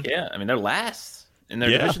on? Yeah, I mean, they're last in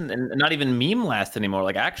their division. And not even meme last anymore.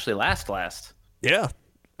 Like, actually last. Yeah.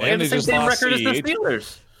 They have the they same just record lost as the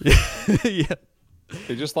CEH. Steelers. Yeah.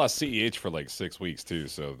 They just lost CEH for like 6 weeks too,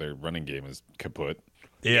 so their running game is kaput.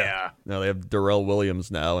 Yeah. Now they have Darrell Williams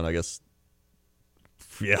now, and I guess,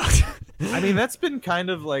 yeah. I mean, that's been kind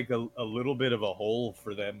of like a little bit of a hole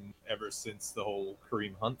for them ever since the whole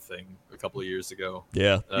Kareem Hunt thing a couple of years ago.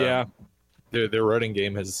 Yeah. Their running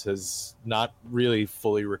game has not really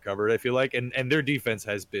fully recovered, I feel like, and their defense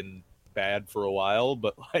has been bad for a while,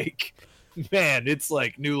 but like, man, it's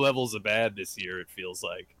like new levels of bad this year, it feels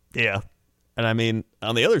like. Yeah. And I mean,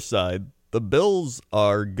 on the other side, the Bills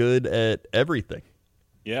are good at everything.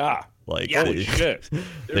 Yeah. Like, Holy shit.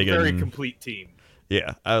 They're a very complete team.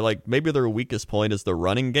 Yeah. I like maybe their weakest point is the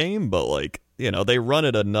running game, but like, they run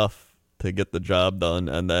it enough to get the job done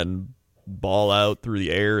and then ball out through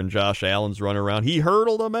the air and Josh Allen's running around. He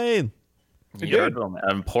hurdled a man. An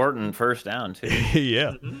important first down, too.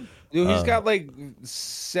 Yeah. Dude, he's got like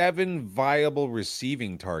 7 viable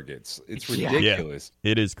receiving targets. It's ridiculous.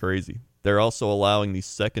 Yeah, it is crazy. They're also allowing the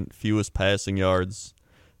second fewest passing yards.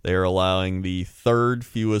 They're allowing the third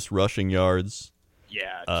fewest rushing yards.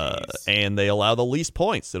 Yeah, and they allow the least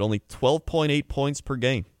points at only 12.8 points per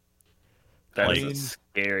game. That is a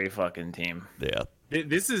scary fucking team. Yeah.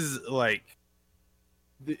 This is like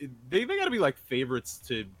they got to be like favorites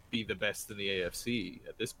to be the best in the AFC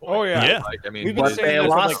at this point. Oh yeah. Yeah. Like, I mean, We've been But saying they that for,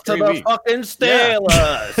 lost like, to 3 the weeks. fucking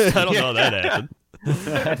Steelers. I don't know how that happened.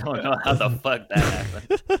 I don't know how the fuck that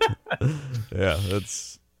happened. Yeah,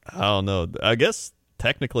 I don't know. I guess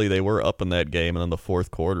technically they were up in that game, and in the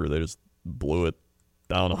fourth quarter they just blew it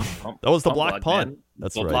down. That was the block punt. Man.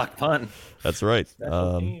 That's The right. block punt. That's right.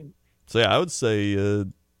 So yeah, I would say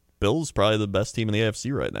Bills probably the best team in the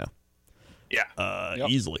AFC right now. Yeah.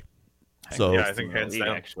 Easily. So Yeah, I think hands down.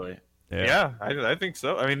 Actually. Yeah, I think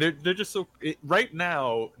so. I mean, they're just so right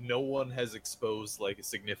now. No one has exposed like a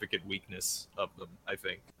significant weakness of them. I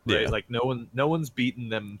think, right? Yeah. Like no one's beaten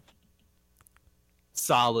them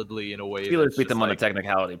solidly in a way. Steelers that's beat just, them on a like,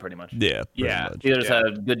 technicality, pretty much. yeah, pretty Yeah. much. Steelers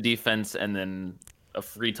had good defense and then a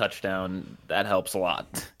free touchdown. That helps a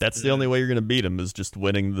lot. That's the only way you're going to beat them is just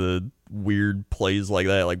winning the weird plays like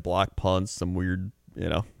that, like block punts, some weird,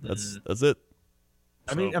 that's it.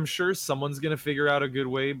 I mean, I'm sure someone's gonna figure out a good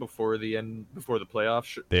way before the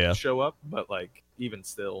playoffs show up. But like, even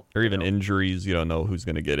still, or even injuries, you don't know who's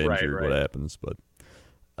going to get injured, Right. what happens. But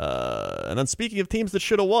and then speaking of teams that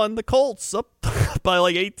should have won, the Colts up by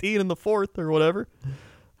like 18 in the fourth or whatever.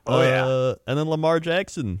 Oh, yeah. And then Lamar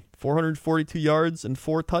Jackson, 442 yards and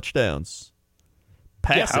 4 touchdowns.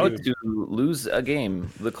 Passing. How to lose a game?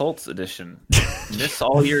 The Colts edition. Miss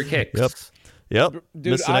all your kicks. Yep.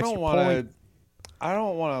 Dude, Missed an I extra don't want to. point. I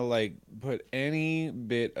don't want to like put any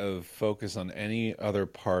bit of focus on any other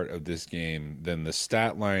part of this game than the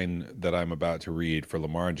stat line that I'm about to read for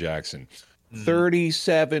Lamar Jackson.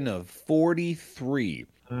 37 of 43,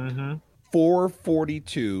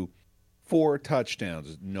 442, 4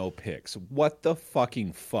 touchdowns, no picks. What the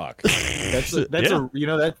fucking fuck? That's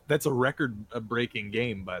Yeah. that's a record breaking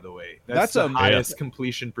game, by the way. That's the a- highest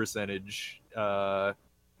completion percentage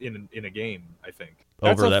in a game, I think.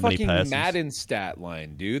 That's Over a that many fucking passes. Madden stat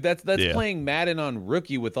line, dude. That's Yeah. playing Madden on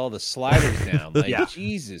rookie with all the sliders down. Like, Yeah.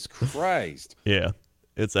 Jesus Christ. Yeah.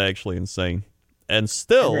 It's actually insane. And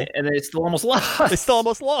still, And they still almost lost. they still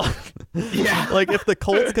almost lost. Yeah. Like, if the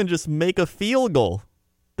Colts can just make a field goal,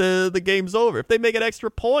 the game's over. If they make an extra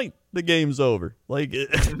point, the game's over. Like,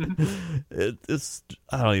 it's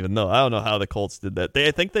I don't even know. I don't know how the Colts did that. I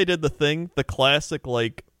think they did the classic,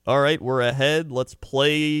 like, all right, we're ahead. Let's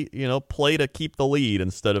play to keep the lead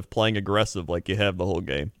instead of playing aggressive like you have the whole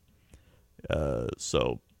game.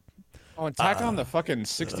 So Oh, and tack on the fucking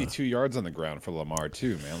 62 yards on the ground for Lamar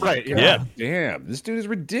too, man. Like, Right, God yeah. damn, this dude is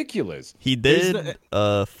ridiculous. He did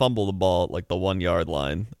fumble the ball at like the 1 yard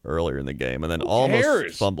line earlier in the game, and then almost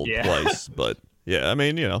cares? fumbled Yeah. twice. But yeah, I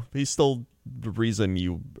mean, he's still the reason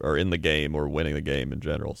you are in the game or winning the game in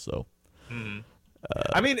general. So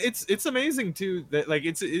I mean, it's amazing too that like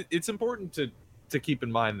it's important to keep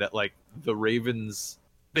in mind that like the Ravens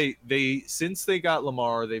they since they got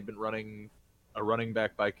Lamar, they've been running a running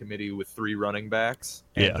back by committee with 3 running backs,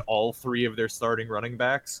 and Yeah. all 3 of their starting running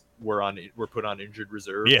backs were put on injured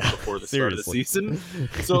reserve Yeah, before the start of the seriously.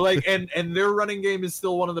 season. So like, and their running game is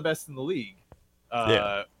still one of the best in the league,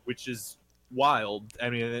 which is wild. I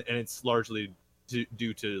mean, and it's largely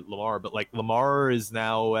due to Lamar, but like Lamar is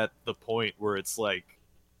now at the point where it's like,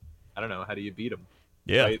 I don't know, how do you beat him?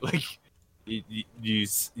 yeah, Right? Like you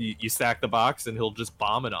stack the box and he'll just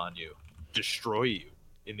bomb it on you, destroy you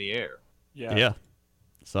in the air. yeah.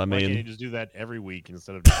 So I Why can't you mean, just do that every week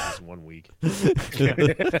instead of just 1 week?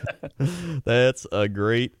 that's a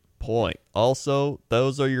great point. Also,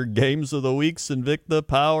 those are your games of the week's Invicta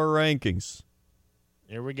Power Rankings.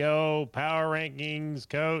 Here we go. Power rankings,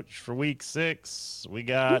 coach, for week 6. We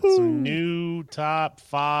got some new top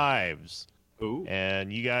 5s. Ooh.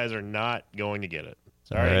 And you guys are not going to get it.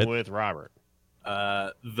 Starting right. with Robert.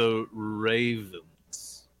 The Ravens.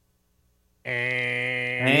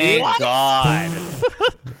 Thank God.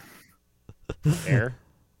 Air.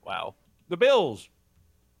 Wow. The Bills.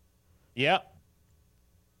 Yep.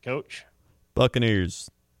 Coach. Buccaneers.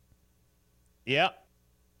 Yep.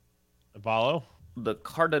 Apollo. The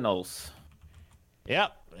Cardinals.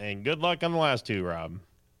 Yep. And good luck on the last 2, Rob.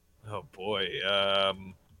 Oh boy.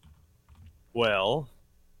 Well,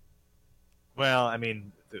 I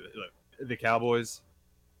mean, the Cowboys.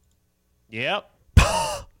 Yep.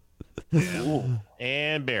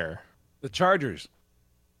 And Bear. The Chargers.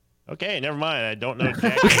 Okay, never mind. I don't know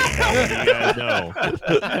exactly how many you guys know.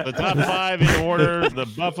 The top 5 in order: the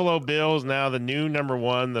Buffalo Bills, now the new number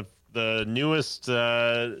 1, the newest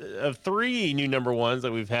of 3 new number 1s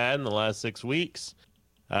that we've had in the last 6 weeks.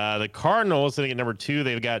 The Cardinals sitting at number 2.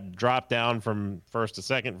 They've got dropped down from 1st to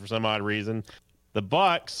 2nd for some odd reason. The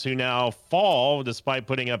Bucks, who now fall despite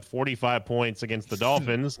putting up 45 points against the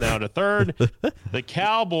Dolphins, now to 3rd. The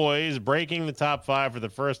Cowboys breaking the top 5 for the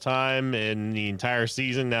first time in the entire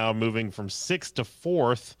season, now moving from 6th to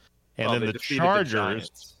 4th. And then they the defeated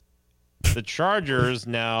Chargers. The Chargers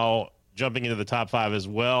now jumping into the top 5 as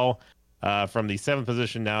well, from the 7th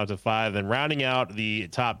position now to 5. And rounding out the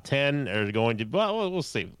top 10 are going to, well, we'll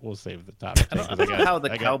save the top 10. I don't know how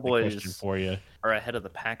the I got Cowboys question for you. are ahead of the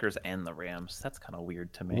Packers and the Rams. That's kind of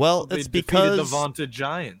weird to me. Well, They it's defeated because the vaunted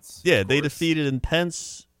Giants. yeah, of they course. defeated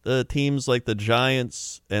intense teams like the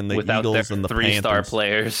Giants and the without Eagles their and the 3-star Panthers.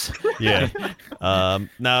 players. Yeah.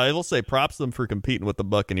 Now I will say props to them for competing with the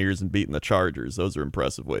Buccaneers and beating the Chargers. Those are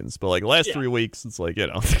impressive wins. But like last 3 weeks, it's like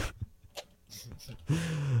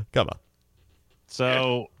come on.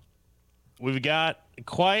 So we've got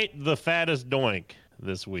quite the fattest doink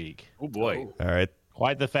this week. Oh boy. All right.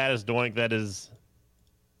 Quite the fattest doink that is.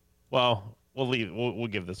 Well, we'll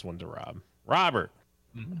give this one to Rob. Robert,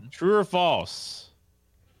 true or false?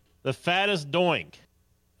 The fattest doink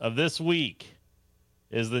of this week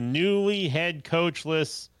is the newly head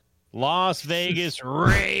coachless Las Vegas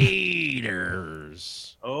Raiders.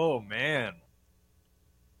 Oh man.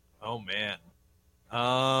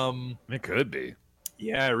 It could be.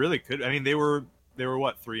 Yeah, it really could. I mean, they were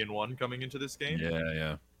what, 3-1 coming into this game?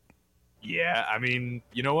 Yeah. Yeah, I mean,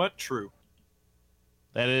 you know what? True.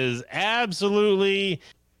 That is absolutely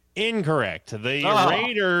incorrect. The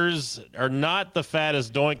Raiders are not the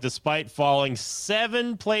fattest doink, despite falling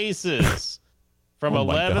 7 places from Oh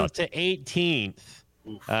my 11th God. to 18th.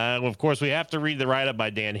 Of course, we have to read the write-up by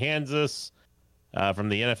Dan Hanzus from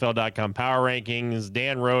the NFL.com Power Rankings.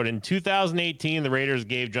 Dan wrote, in 2018, the Raiders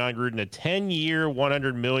gave John Gruden a 10-year,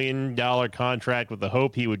 $100 million contract with the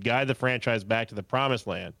hope he would guide the franchise back to the promised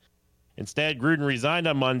land. Instead, Gruden resigned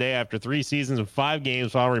on Monday after 3 seasons and 5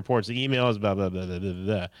 games following reports of emails, blah, blah, blah, blah, blah,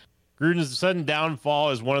 blah. Gruden's sudden downfall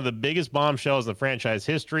is one of the biggest bombshells in the franchise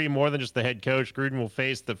history. More than just the head coach, Gruden was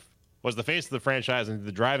the face of the franchise and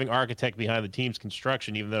the driving architect behind the team's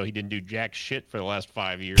construction, even though he didn't do jack shit for the last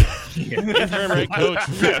 5 years. Interim head coach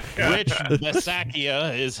Rich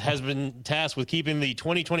Bisaccia has been tasked with keeping the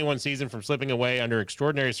 2021 season from slipping away under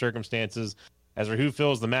extraordinary circumstances. As for who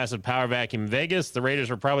fills the massive power vacuum in Vegas, the Raiders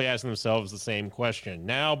are probably asking themselves the same question.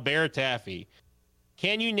 Now, Bear Taffy,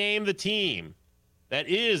 can you name the team that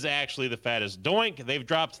is actually the fattest doink? They've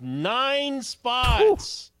dropped 9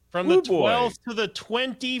 spots from the 12th to the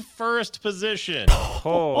 21st position.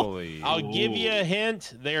 Holy. I'll give you a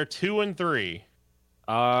hint. They're 2-3.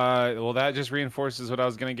 Well, that just reinforces what I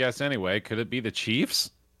was going to guess anyway. Could it be the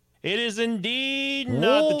Chiefs? It is indeed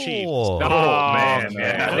not the Chiefs. Whoa. Oh, man.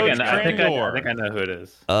 Yeah, I think I know who it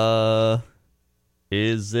is.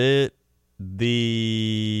 Is it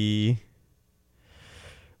the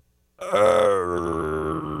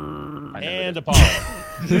and Apollo?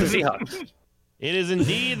 The Seahawks. It is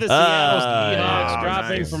indeed the Seattle Seahawks,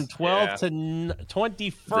 dropping nice. from 12th to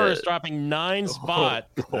 21st, dropping 9 spots.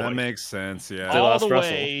 That makes sense, yeah. All lost the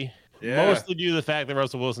Russell. way, Yeah. mostly due to the fact that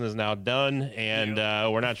Russell Wilson is now done, and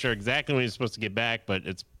we're not sure exactly when he's supposed to get back, but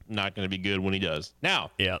it's not going to be good when he does. Now,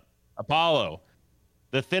 yeah? Apollo,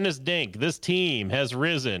 the thinnest dink, this team has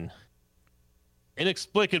risen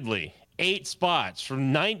inexplicably 8 spots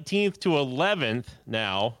from 19th to 11th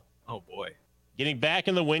now, Oh boy. getting back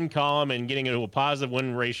in the win column and getting into a positive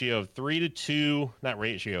win ratio of 3-2, not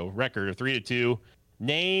ratio, record of 3-2.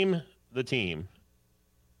 Name the team.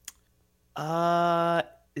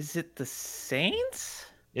 Is it the Saints?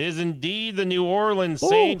 It is indeed the New Orleans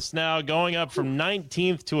Saints, now going up from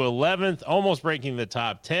 19th to 11th, almost breaking the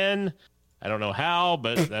top 10. I don't know how,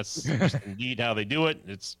 but that's just indeed how they do it.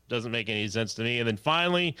 It doesn't make any sense to me. And then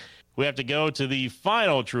finally, we have to go to the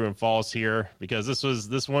final true and false here, because this is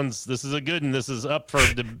a good one. This is up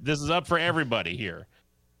for everybody here.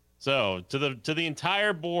 So to the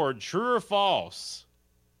entire board, true or false?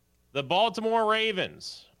 The Baltimore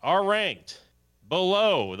Ravens are ranked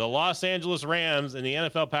below the Los Angeles Rams in the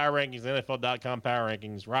NFL Power Rankings, NFL.com Power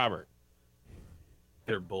Rankings. Robert.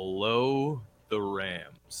 They're below the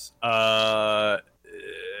Rams.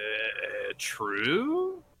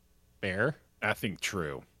 True? Bear. I think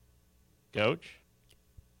true. Coach.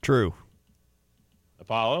 True.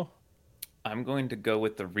 Apollo. I'm going to go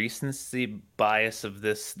with the recency bias of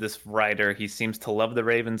this writer. He seems to love the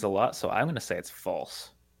Ravens a lot, so I'm going to say it's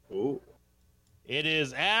false. Ooh. It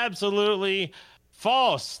is absolutely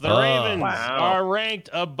false. The Oh. Ravens Wow. are ranked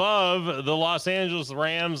above the Los Angeles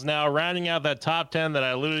Rams, now rounding out that top 10 that I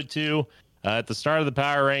alluded to at the start of the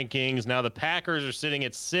power rankings. Now the Packers are sitting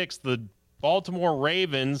at 6th. The Baltimore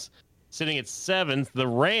Ravens sitting at 7th. The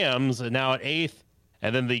Rams are now at 8th.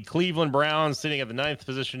 And then the Cleveland Browns sitting at the 9th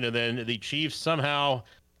position. And then the Chiefs somehow,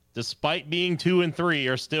 despite being 2-3,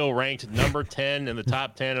 are still ranked number 10 in the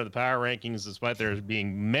top 10 of the power rankings, despite there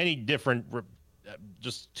being many different,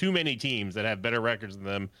 just too many teams that have better records than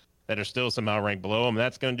them that are still somehow ranked below them.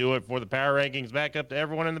 That's going to do it for the power rankings. Back up to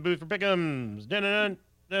everyone in the booth for pick'ems.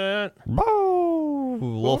 Dun-dun-dun. Boo!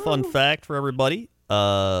 Little fun fact for everybody.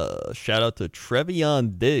 Shout out to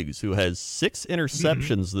Trevion Diggs, who has 6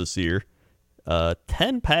 interceptions this year,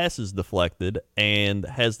 10 passes deflected, and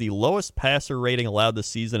has the lowest passer rating allowed this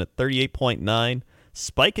season at 38.9.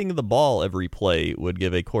 Spiking the ball every play would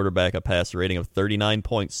give a quarterback a passer rating of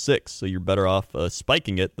 39.6, so you're better off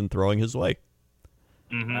spiking it than throwing his way.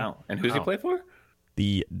 Mm-hmm. Wow. And who's he play for?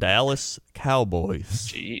 The Dallas Cowboys.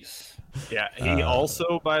 Jeez. Yeah, he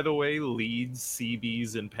also, by the way, leads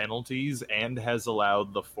CBs in penalties and has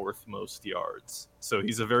allowed the 4th most yards. So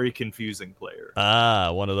he's a very confusing player.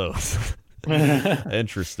 Ah, one of those.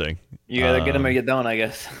 Interesting. You gotta get him or you don't, I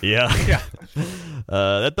guess. Yeah.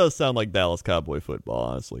 That does sound like Dallas Cowboy football,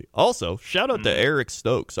 honestly. Also, shout out to Eric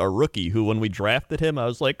Stokes, our rookie, who when we drafted him, I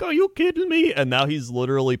was like, are you kidding me? And now he's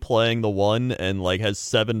literally playing the one and like has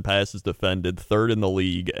 7 passes defended, 3rd in the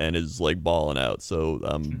league, and is like balling out. So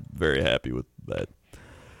I'm very happy with that.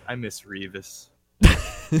 I miss Revis.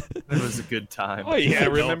 It was a good time. Oh yeah,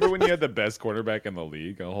 remember when you had the best quarterback in the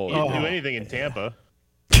league? He didn't do anything in Tampa.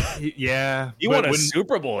 Yeah. He but won a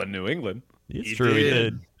Super Bowl in New England. It's He true, he did.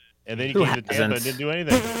 did. And then he came to Tampa and hasn't? didn't do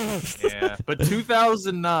anything. Yeah, but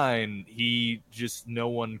 2009, he just no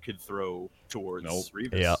one could throw towards Nope.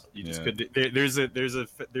 Revis. Yeah. You just Yeah. could.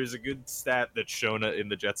 There's a good stat that's shown in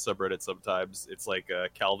the Jets subreddit sometimes. It's like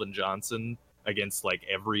Calvin Johnson against like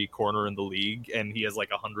every corner in the league, and he has like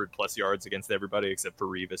 100+ yards against everybody except for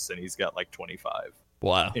Revis, and he's got like 25.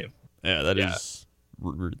 Wow. Yeah. Yeah, that Yeah. is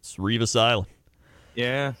it's Revis Island.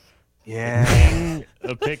 Yeah. Yeah. King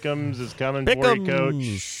of Pick'ems is coming for you, Coach.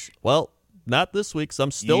 Pick'ems. Well, not this week, so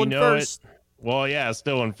I'm still You in know it. first. Well, yeah,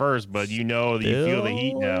 still in first, but you know that you feel the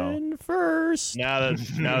heat Still now. in first. Now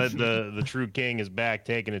that the true king is back,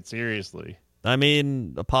 taking it seriously. I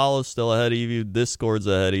mean, Apollo's still ahead of you. Discord's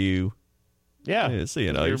ahead of you. Yeah, So,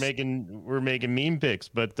 you know, we're making meme picks,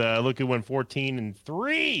 but look who went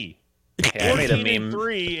 14-3. Yeah, I made a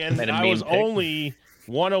 14-3, and made a I meme was pick. only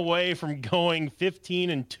one away from going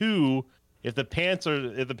 15-2 if the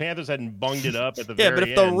Panthers hadn't bunged it up at the yeah, very but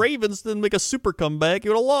if end. the Ravens didn't make a super comeback,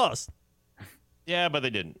 you would have lost. Yeah, but they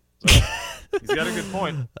didn't. So He's got a good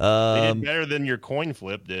point. they did better than your coin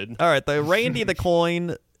flip did. All right, the Randy the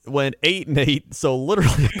coin went 8-8, so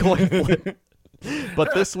literally a coin flip.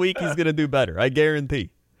 But this week he's gonna do better. I guarantee.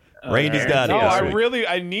 Randy's got it. No, this week.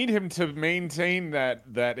 I need him to maintain that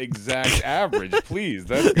exact average, please.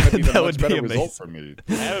 That's going to be the That much would be better result amazing.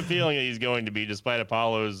 for me. I have a feeling that he's going to be, despite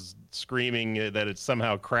Apollo's screaming that it's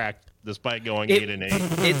somehow cracked, despite going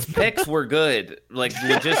 8-8. Its picks were good, like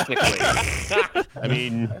logistically. I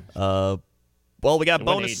mean, Well, we got it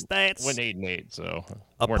bonus went stats. Went 8-8, so weren't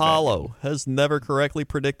that Apollo has never correctly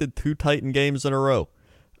predicted 2 Titan games in a row.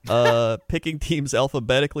 Picking teams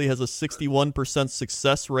alphabetically has a 61%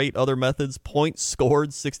 success rate. Other methods: points scored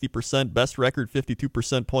 60%, best record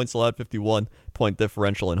 52%, points allowed 51, point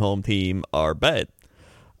differential and home team are bad.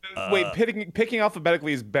 Wait, picking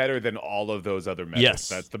alphabetically is better than all of those other methods. Yes.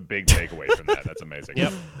 That's the big takeaway from that. That's amazing.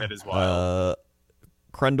 Yep. That is wild.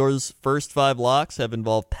 Krendor's first 5 locks have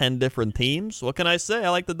involved 10 different teams. What can I say? I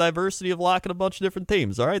like the diversity of locking a bunch of different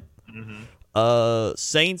teams. All right.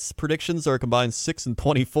 Saints predictions are combined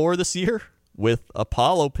 6-24 this year, with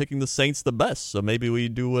Apollo picking the Saints the best. So maybe we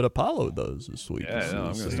do what Apollo does this week. Yeah, no,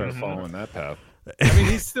 I'm going to start following that path. I mean,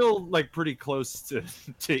 he's still like pretty close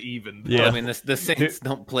to even. Yeah. I mean, the Saints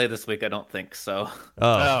don't play this week. I don't think so.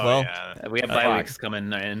 Well, yeah. We have bye weeks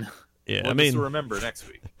coming in. yeah. We'll I mean, just remember next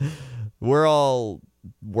week. we're all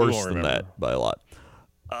worse won't than remember. that by a lot.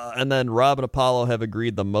 And then Rob and Apollo have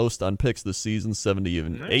agreed the most on picks this season, 70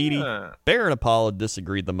 of 80. Yeah. Bear and Apollo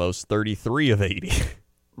disagreed the most, 33 of 80.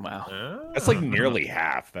 Wow. That's like nearly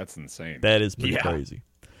half. That's insane. That is pretty Yeah. crazy.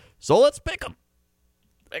 So let's pick them.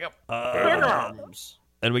 Pick up.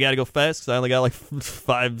 And we got to go fast because I only got like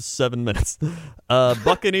 5-7 minutes.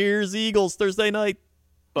 Buccaneers, Eagles, Thursday night.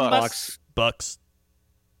 Bucks. Bucks.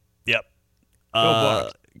 Yep.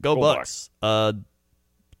 Bucks. Go Go Bucks.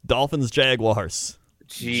 Dolphins, Jaguars.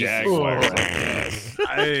 Jesus. Jaguars.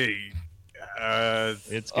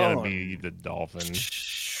 It's going to be the Dolphins.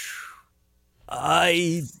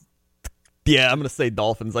 I'm going to say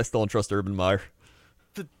Dolphins. I still don't trust Urban Meyer.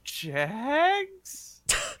 The Jags?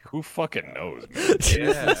 Who fucking knows, man?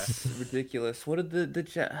 Yeah. Ridiculous. What did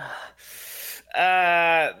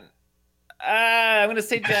I'm gonna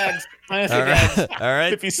say Jags. I'm gonna say Jags. All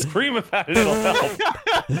right. If you scream about it, it'll help.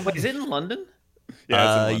 Wait, is it in London? Yeah,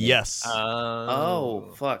 it's in London. Yes.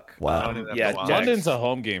 Oh, fuck. Wow. Yeah, Wow. Jags. London's a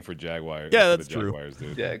home game for Jaguars. Yeah, for that's the true. Jaguars,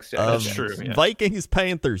 dude. Jags. Um, That's true, yeah. Vikings,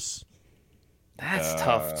 Panthers. That's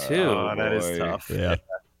tough too. Oh, that is boy. tough. Yeah.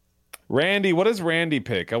 Randy, what does Randy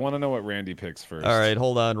pick? I want to know what Randy picks first. All right,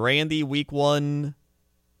 hold on. Randy, week 1.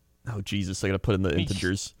 Oh, Jesus. I got to put in the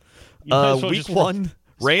integers. You might as well Week just 1.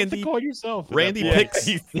 Randy. call yourself. at Randy that point.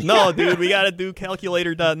 picks. No, dude, we got to do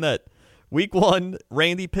calculator.net. Week 1,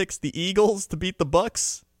 Randy picks the Eagles to beat the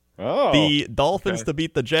Bucks, Oh, the Dolphins to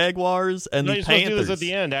beat the Jaguars, and No, the you're supposed to do Panthers. this at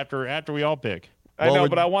the end after we all pick. I well, know, we're-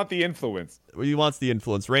 but I want the influence. He wants the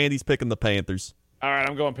influence. Randy's picking the Panthers. All right,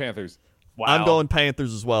 I'm going Panthers. Wow. I'm going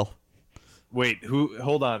Panthers as well. Wait,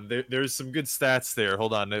 hold on. There's some good stats there.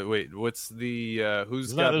 Hold on. Wait, what's the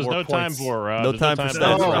who's got There's more no time points? for No time for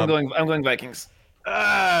stats, Oh, Rob. I'm going Vikings.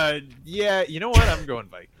 Yeah, you know what? I'm going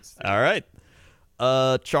Vikings. All right.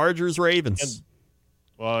 Chargers, Ravens.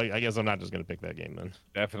 Well, I guess I'm not just going to pick that game then.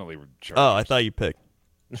 Definitely. Chargers. Oh, I thought you picked.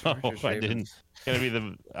 No, Chargers, I didn't. Ravens. It's gonna be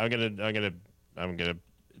the. I'm gonna.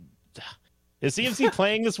 Is CMC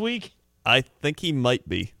playing this week? I think he might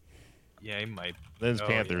be. Yeah, he might. Then it's Oh,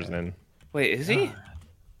 Panthers. yeah. Then Wait, is he?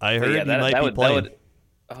 I heard Yeah, he might be would- playing.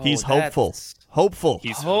 oh, He's hopeful. that's- Hopeful.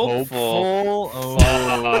 He's Hopeful. hopeful.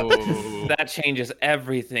 Oh. That changes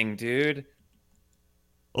everything, dude.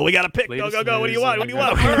 Oh, we got to pick. Go, Latest go, go. What do you news want? What do you on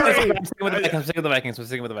want? the I'm sticking with the Vikings. I'm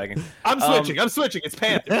sticking with the Vikings. I'm switching. I'm switching. It's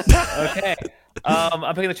Panthers. Okay.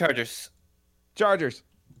 I'm picking the Chargers. Chargers.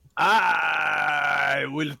 I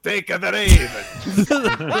will take the Ravens.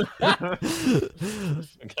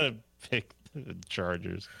 I'm gonna pick the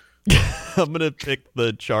Chargers. I'm going to pick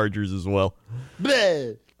the Chargers as well.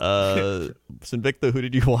 Sinvicta, who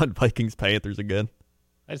did you want? Vikings, Panthers again?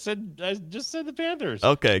 I just said the Panthers.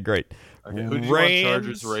 Okay, great. Okay, who do you want?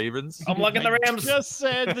 Chargers, Ravens. I'm locking the Rams. Just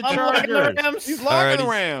said the I'm locking the Chargers. Rams. He's All locking right, the he's-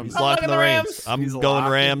 Rams. He's I'm locking locking the the Rams. Rams. I'm He's going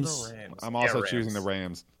locking Rams. the Rams. I'm also Yeah, choosing the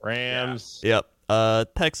Rams. Rams. Rams.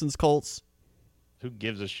 Yep. Texans, Colts. Who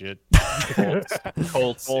gives a shit? Colts.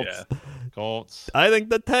 Colts. Yeah. Colts. I think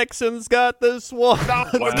the Texans got this one. No,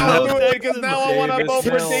 let's not do it because now I want to vote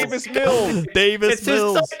for Davis Davis Mills. Davis It's his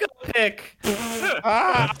Mills. psycho pick.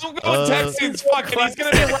 I'm going Texans. Fuck it. He's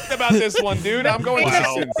going to be right about this one, dude. I'm going Wow.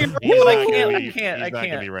 Texans. He's not I gonna can't, be- I can't, I He's not gonna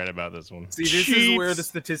can't. be right about this one. See, this is where the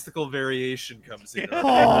statistical variation comes in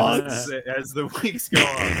Hogs. as the weeks go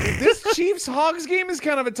on. This Chiefs Hogs game is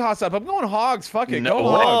kind of a toss up. I'm going Hogs. Fuck it. No Go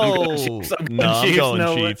way. Hogs. Oh, I'm going Chiefs. I'm going no, I'm Chiefs, going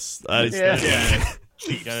no way. Chiefs. Yeah.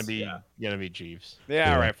 Gonna be Chiefs.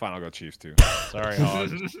 Yeah, all right, fine. I'll go Chiefs too. Sorry,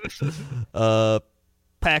 Hogs.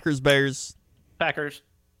 Packers, Bears, Packers.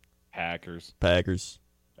 Packers. Packers.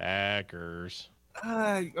 Packers.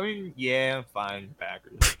 I mean, yeah, fine,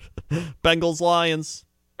 Packers. Bengals, Lions.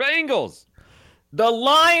 Bengals. The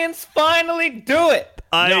Lions finally do it.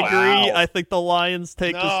 I No. agree. Wow. I think the Lions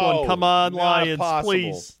take this No, one. Come on, not Lions, possible.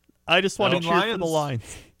 please. I just want to No, cheer for the Lions.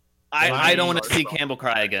 Lions. I don't want to see Campbell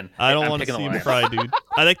cry again. I don't I'm want to picking see the him Lions. cry, dude.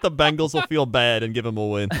 I think the Bengals will feel bad and give him a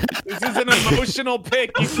win. This is an emotional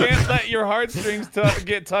pick. You can't let your heartstrings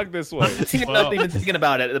get tugged this way. I'm not even thinking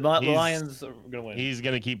about it. The He's- Lions are gonna win. He's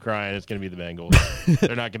gonna keep crying. It's gonna be the Bengals.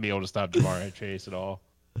 They're not gonna be able to stop Jamar Chase at all.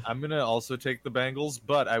 I'm gonna also take the Bengals,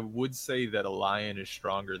 but I would say that a lion is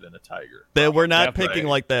stronger than a tiger. We're not Definitely. picking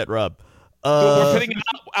like that, Rob. We're putting it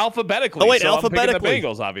alphabetically. Oh, wait, so I'm picking alphabetically. the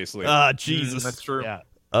Bengals, obviously. Jesus. That's true. Yeah,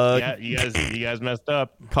 Uh, yeah. You guys messed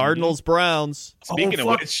up. Cardinals, Browns. Speaking of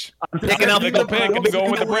fuck. which, I'm picking up pick a pick. I'm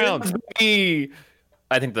going with the Browns.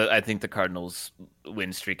 I think the Cardinals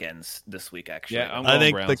win streak ends this week. Actually, Yeah, I'm I going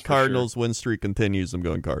think Browns the for Cardinals win streak continues. I'm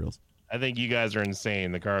going Cardinals. I think you guys are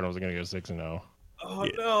insane. The Cardinals are gonna go 6-0. Oh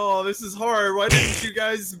no, this is hard. Why didn't you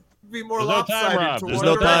guys be more There's no time, lopsided? Rob. to There's one There's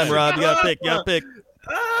no Whatever. time, Rob. You gotta pick. You gotta pick.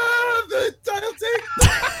 The title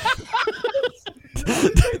take.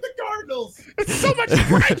 Take the Cardinals. sure. It's so much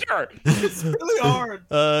pressure. It's really hard.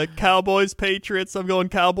 Cowboys, Patriots. I'm going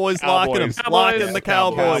Cowboys. Cowboys. Locking them. Cowboys. Locking the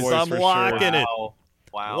Cowboys. Cowboys. Cowboys I'm for locking it.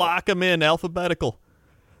 Wow. Lock them in. Alphabetical.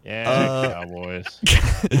 Yeah, Cowboys.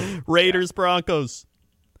 Raiders, Broncos.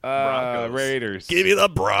 Broncos. Raiders. Give me the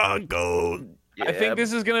Broncos. I think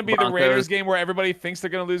this is going to be the Broncos. Raiders game where everybody thinks they're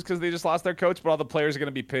going to lose because they just lost their coach, but all the players are going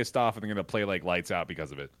to be pissed off and they're going to play like lights out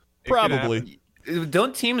because of it. Probably.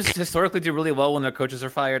 Don't teams historically do really well when their coaches are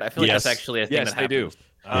fired? I feel like Yes. that's actually a thing Yes, that they do. happens.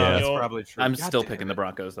 That's I'm, probably true. I'm God still damn picking it. the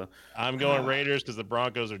Broncos though. I'm going Raiders because the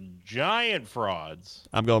Broncos are giant frauds.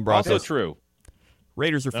 I'm going Also Broncos. true.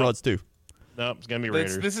 Raiders are No. frauds too. Nope, it's gonna be This,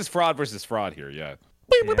 Raiders. this is fraud versus fraud here, yeah.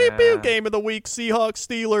 Pew, pew, pew, pew. Yeah. Game of the week: Seahawks,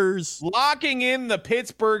 Steelers. Locking in the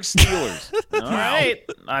Pittsburgh Steelers. All right.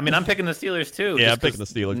 I mean, I'm picking the Steelers too. Yeah, just I'm picking 'cause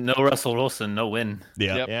the Steelers. No Russell Wilson, no win.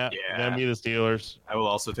 Yeah. Yep. yeah, Yeah. gonna be the Steelers. I will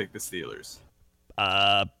also take the Steelers.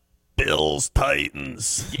 Bills,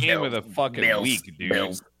 Titans. Game of the fucking week, dude.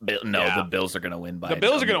 Bills. No, Yeah. the Bills are going to win by The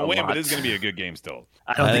Bills are going going to to win, but this is going to be a good game still.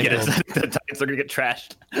 I don't I think it think is. I think the Titans are going to get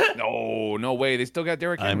trashed. No way. They still got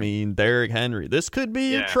Derrick Henry. I mean, Derrick Henry. This could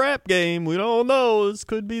be a Yeah. trap game. We don't know. This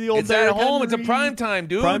could be the old it's Derrick at home. Henry. It's a prime time,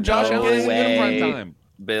 dude. Prime Josh time. Allen is No in prime way. time.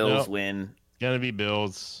 Bills Nope. win. It's gonna be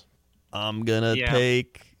Bills. I'm gonna Yeah.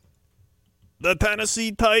 take the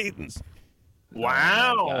Tennessee Titans.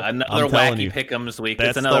 Wow. Another telling wacky you. pick'em this week. That's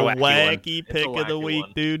it's another the wacky wacky pick of the wacky week,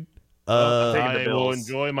 one. dude. I'm taking the I will Bills.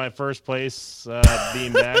 enjoy my first place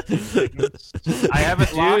being back. I haven't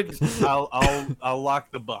Dude. locked. I'll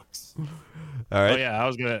lock the Bucks. all Oh right. yeah, I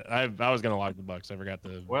was gonna lock the Bucks. I forgot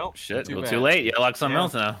to. Well, Shit, too well, bad. too late. You like something Yeah.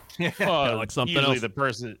 else now. Well, like something usually else. the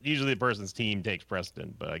person's team takes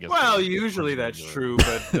precedent, but I guess. Well, the usually person that's will do it. true,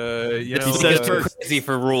 but you This know, is said just first. crazy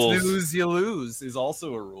for rules. snooze you lose is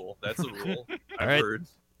also a rule. That's a rule. I've right. heard.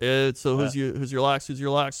 So who's your locks? Who's your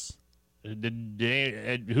locks? Who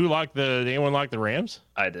locked the? Did anyone lock the Rams?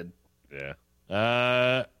 I did. Yeah.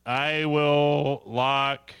 I will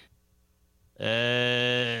lock.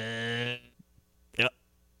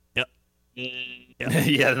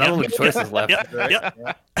 Yeah, not only choices left.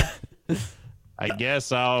 I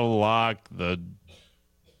guess I'll lock the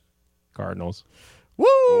Cardinals. Woo!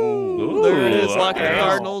 Ooh, There it is. Locking the okay.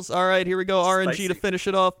 Cardinals. All right, here we go. RNG to Spicy. finish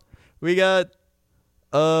it off. We got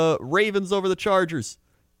Ravens over the Chargers,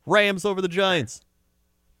 Rams over the Giants,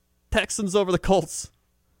 Texans over the Colts,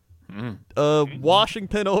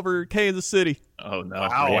 Washington over Kansas City, Oh no!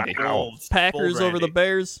 Wow. Randy. Bold. Packers Bold, over the Randy.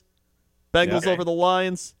 Bears, Bengals Yeah. over the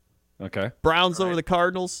Lions, Okay. Browns over the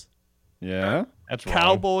Cardinals, Yeah. That's wrong.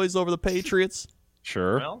 Cowboys over the Patriots,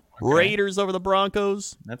 Sure. Well, Raiders over the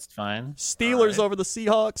Broncos, That's fine. Steelers right. over the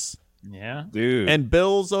Seahawks, Yeah. Dude. and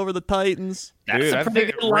Bills over the Titans. That's Dude, a I pretty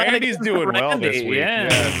think good line Randy's against doing well this Randy, week.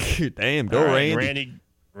 Yeah. Damn, go All right, Randy.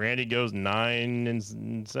 Randy goes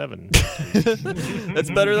 9-7. That's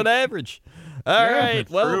better than average. All Yeah, right.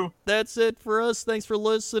 Well, true. that's it for us. Thanks for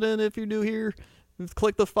listening. If you're new here,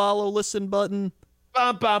 click the follow, listen button.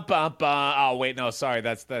 Bum, bum, bum, bum. Oh wait, no, sorry.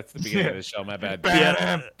 That's the beginning of the show. My bad.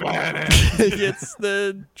 It's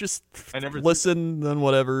the just I never- listen and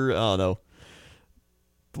whatever. I don't know.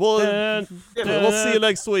 Well, we'll see you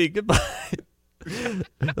next week. Goodbye.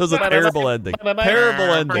 That was a terrible ending.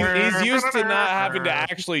 Terrible ending. He's used to not having to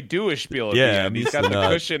actually do a spiel at Yeah, the I'm end. He's used got to the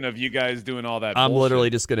not. cushion of you guys doing all that. I'm bullshit. literally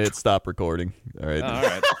just gonna hit stop recording. All right. Oh, all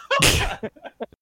right.